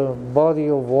the body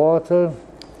of water,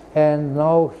 and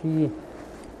now he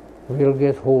will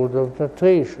get hold of the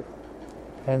treasure.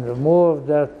 And more of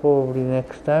that probably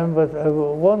next time, but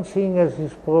one thing that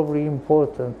is probably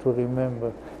important to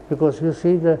remember, because you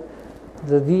see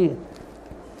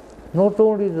not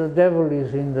only the devil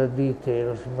is in the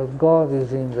details, but God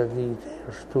is in the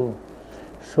details too.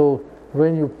 So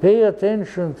when you pay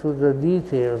attention to the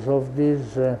details of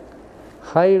these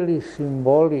highly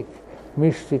symbolic,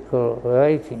 mystical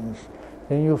writings,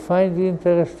 then you find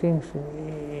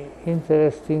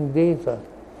interesting data.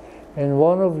 And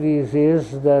one of these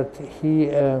is that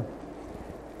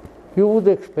you would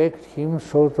expect him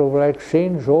sort of like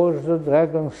Saint George the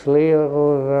Dragon Slayer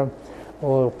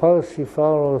or Parsifal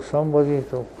or somebody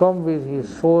to come with his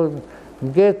sword,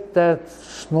 get that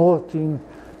snorting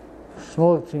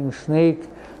snake,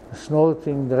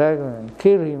 snorting dragon, and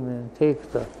kill him and take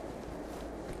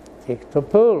the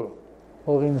pearl,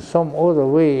 or in some other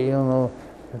way,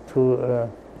 to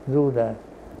do that.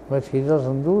 But he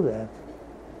doesn't do that.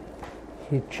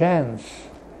 He chants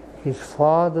his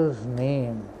father's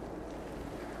name.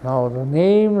 Now the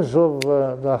names of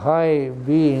the high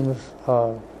beings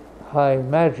are high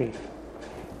magic.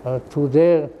 To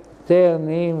their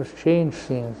names change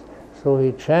things. So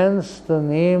he chants the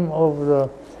name of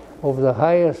the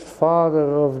highest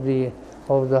father of the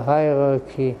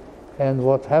hierarchy, and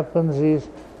what happens is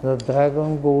the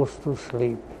dragon goes to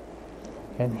sleep,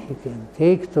 and he can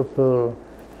take the pearl,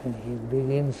 and he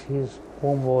begins his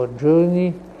homeward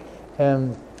journey,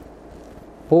 and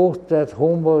both that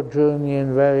homeward journey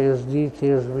and various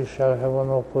details we shall have an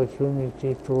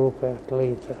opportunity to look at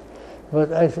later.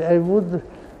 But I would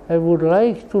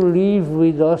like to leave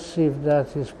with us, if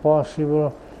that is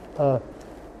possible, a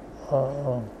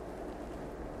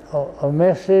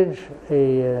message,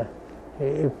 a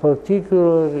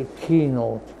particular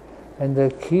keynote, and the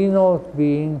keynote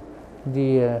being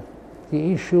the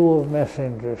issue of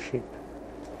messengership.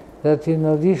 That in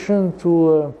addition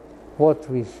to what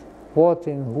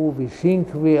and who we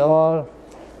think we are,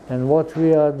 and what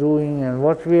we are doing, and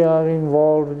what we are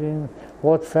involved in,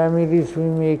 what families we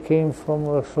may came from,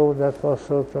 or so, that was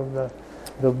sort of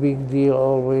the big deal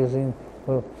always in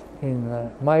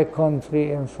my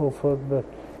country and so forth. But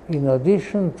in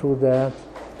addition to that,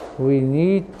 we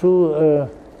need to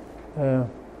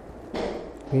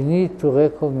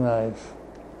recognize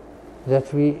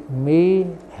that we may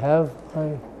have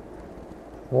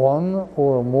one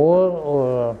or more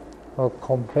or a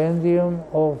compendium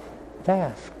of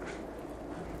tasks,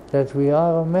 that we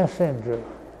are a messenger.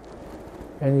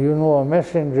 And a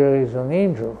messenger is an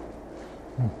angel.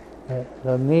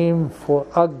 The name for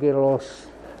angelos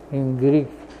in Greek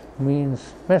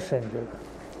means messenger.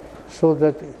 So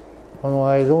that,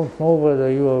 I don't know whether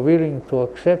you are willing to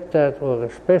accept that, or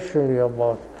especially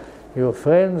about your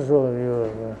friends or your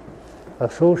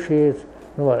associates.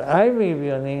 Well, I may be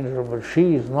an angel, but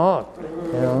she is not,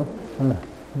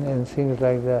 and things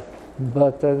like that.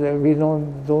 But we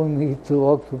don't need to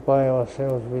occupy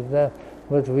ourselves with that.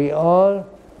 But we are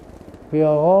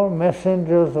all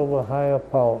messengers of a higher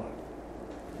power.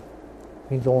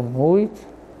 We don't know it,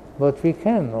 but we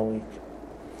can know it.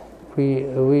 We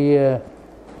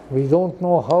don't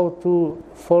know how to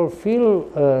fulfill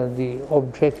the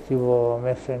objective of our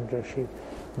messengership.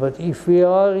 But if we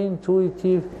are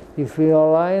intuitive, if we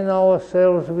align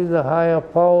ourselves with the higher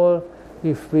power,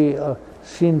 if we are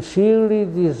sincerely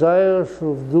desirous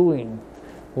of doing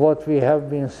what we have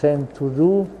been sent to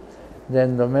do,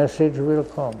 then the message will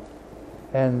come.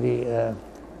 And the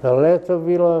letter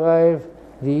will arrive,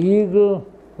 the eagle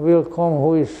will come,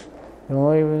 who is,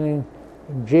 even in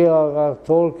J.R.R.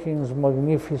 Tolkien's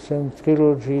magnificent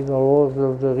trilogy, The Lord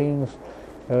of the Rings,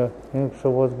 so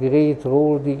what great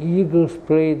role the eagles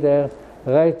play there,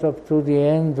 right up to the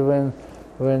end when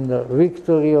the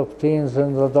victory obtains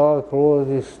and the Dark Lord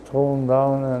is thrown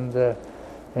down,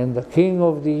 and the king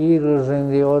of the eagles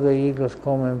and the other eagles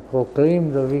come and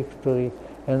proclaim the victory,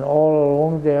 and all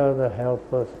along they are the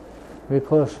helpers,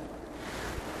 because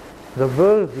the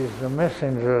bird is the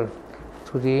messenger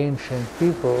to the ancient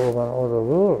people of another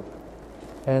world,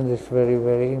 and it's very,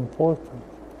 very important.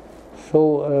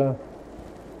 So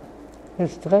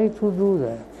let's try to do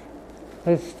that.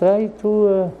 Let's try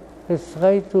to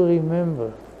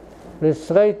remember. Let's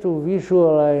try to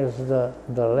visualize the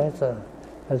letter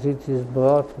as it is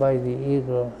brought by the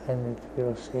eagle, and it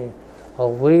will say,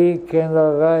 awake and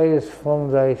arise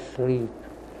from thy sleep.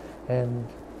 And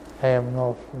I am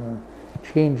not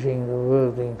changing the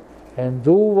wording. And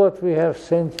do what we have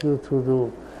sent you to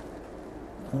do.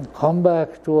 And come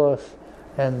back to us,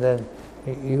 and then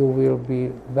you will be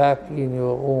back in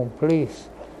your own place,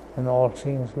 and all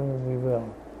things will be well.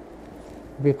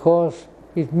 Because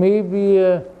it may be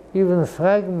even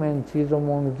fragmented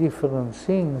among different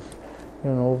things.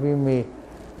 You know, we may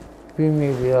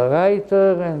be a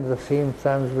writer, and at the same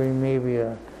time we may be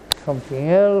something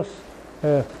else.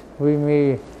 We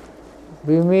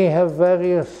may have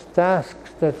various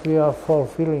tasks that we are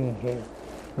fulfilling here.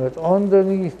 But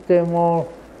underneath them all,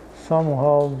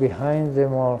 somehow behind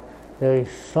them all, there is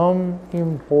some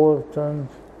important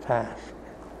task.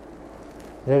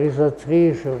 There is a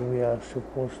treasure we are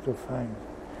supposed to find.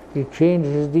 It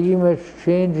changes, the image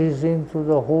changes into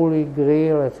the Holy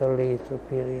Grail at a later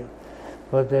period.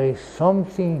 But there is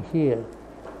something here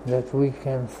that we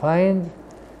can find,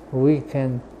 we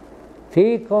can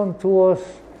take onto us,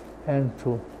 and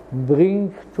to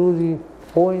bring to the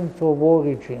point of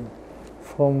origin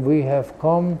from we have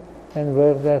come and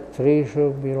where that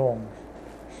treasure belongs.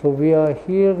 So we are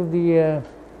here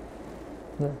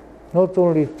not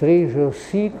only treasure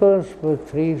seekers, but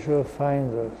treasure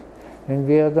finders. And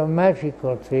we are the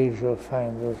magical treasure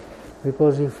finders,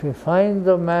 because if we find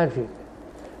the magic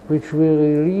which will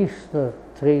release the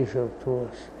treasure to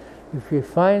us, if we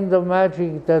find the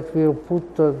magic that will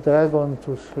put the dragon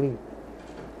to sleep,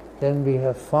 then we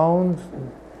have found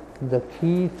the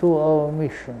key to our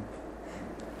mission.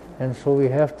 And so we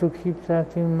have to keep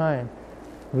that in mind.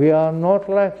 We are not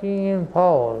lacking in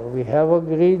power. We have a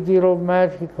great deal of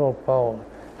magical power.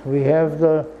 We have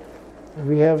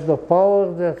the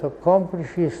power that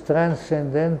accomplishes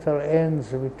transcendental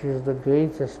ends, which is the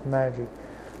greatest magic.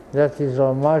 That is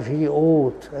our magi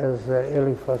haute, as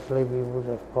Eliphas Levi would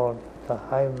have called it, the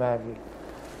high magic.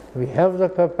 We have the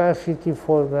capacity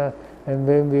for that, and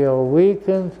when we are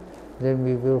awakened, then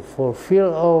we will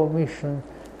fulfill our mission,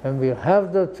 and we'll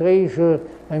have the treasure,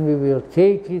 and we will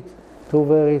take it to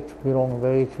where it belongs,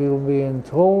 where it will be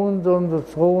enthroned on the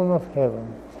throne of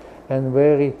heaven, and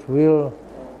where it will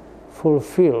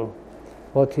fulfill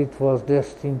what it was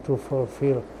destined to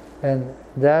fulfill. And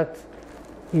that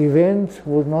event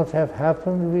would not have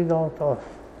happened without us.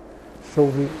 So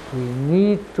we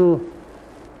need to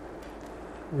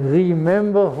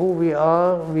remember who we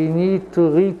are, we need to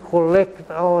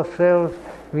recollect ourselves,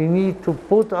 we need to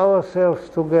put ourselves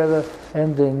together,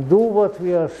 and then do what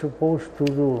we are supposed to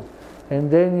do. And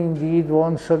then indeed,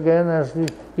 once again, as the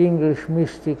English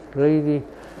mystic lady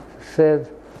said,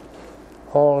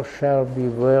 all shall be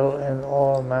well, and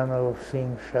all manner of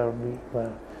things shall be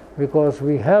well. Because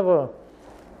we have a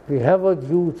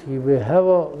duty, we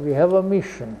have a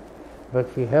mission,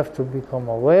 but we have to become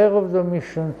aware of the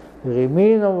mission,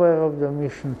 remain aware of the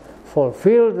mission,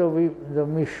 fulfill the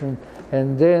mission,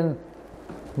 and then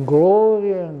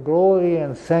glory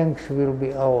and thanks will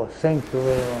be ours. Thank you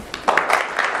very much.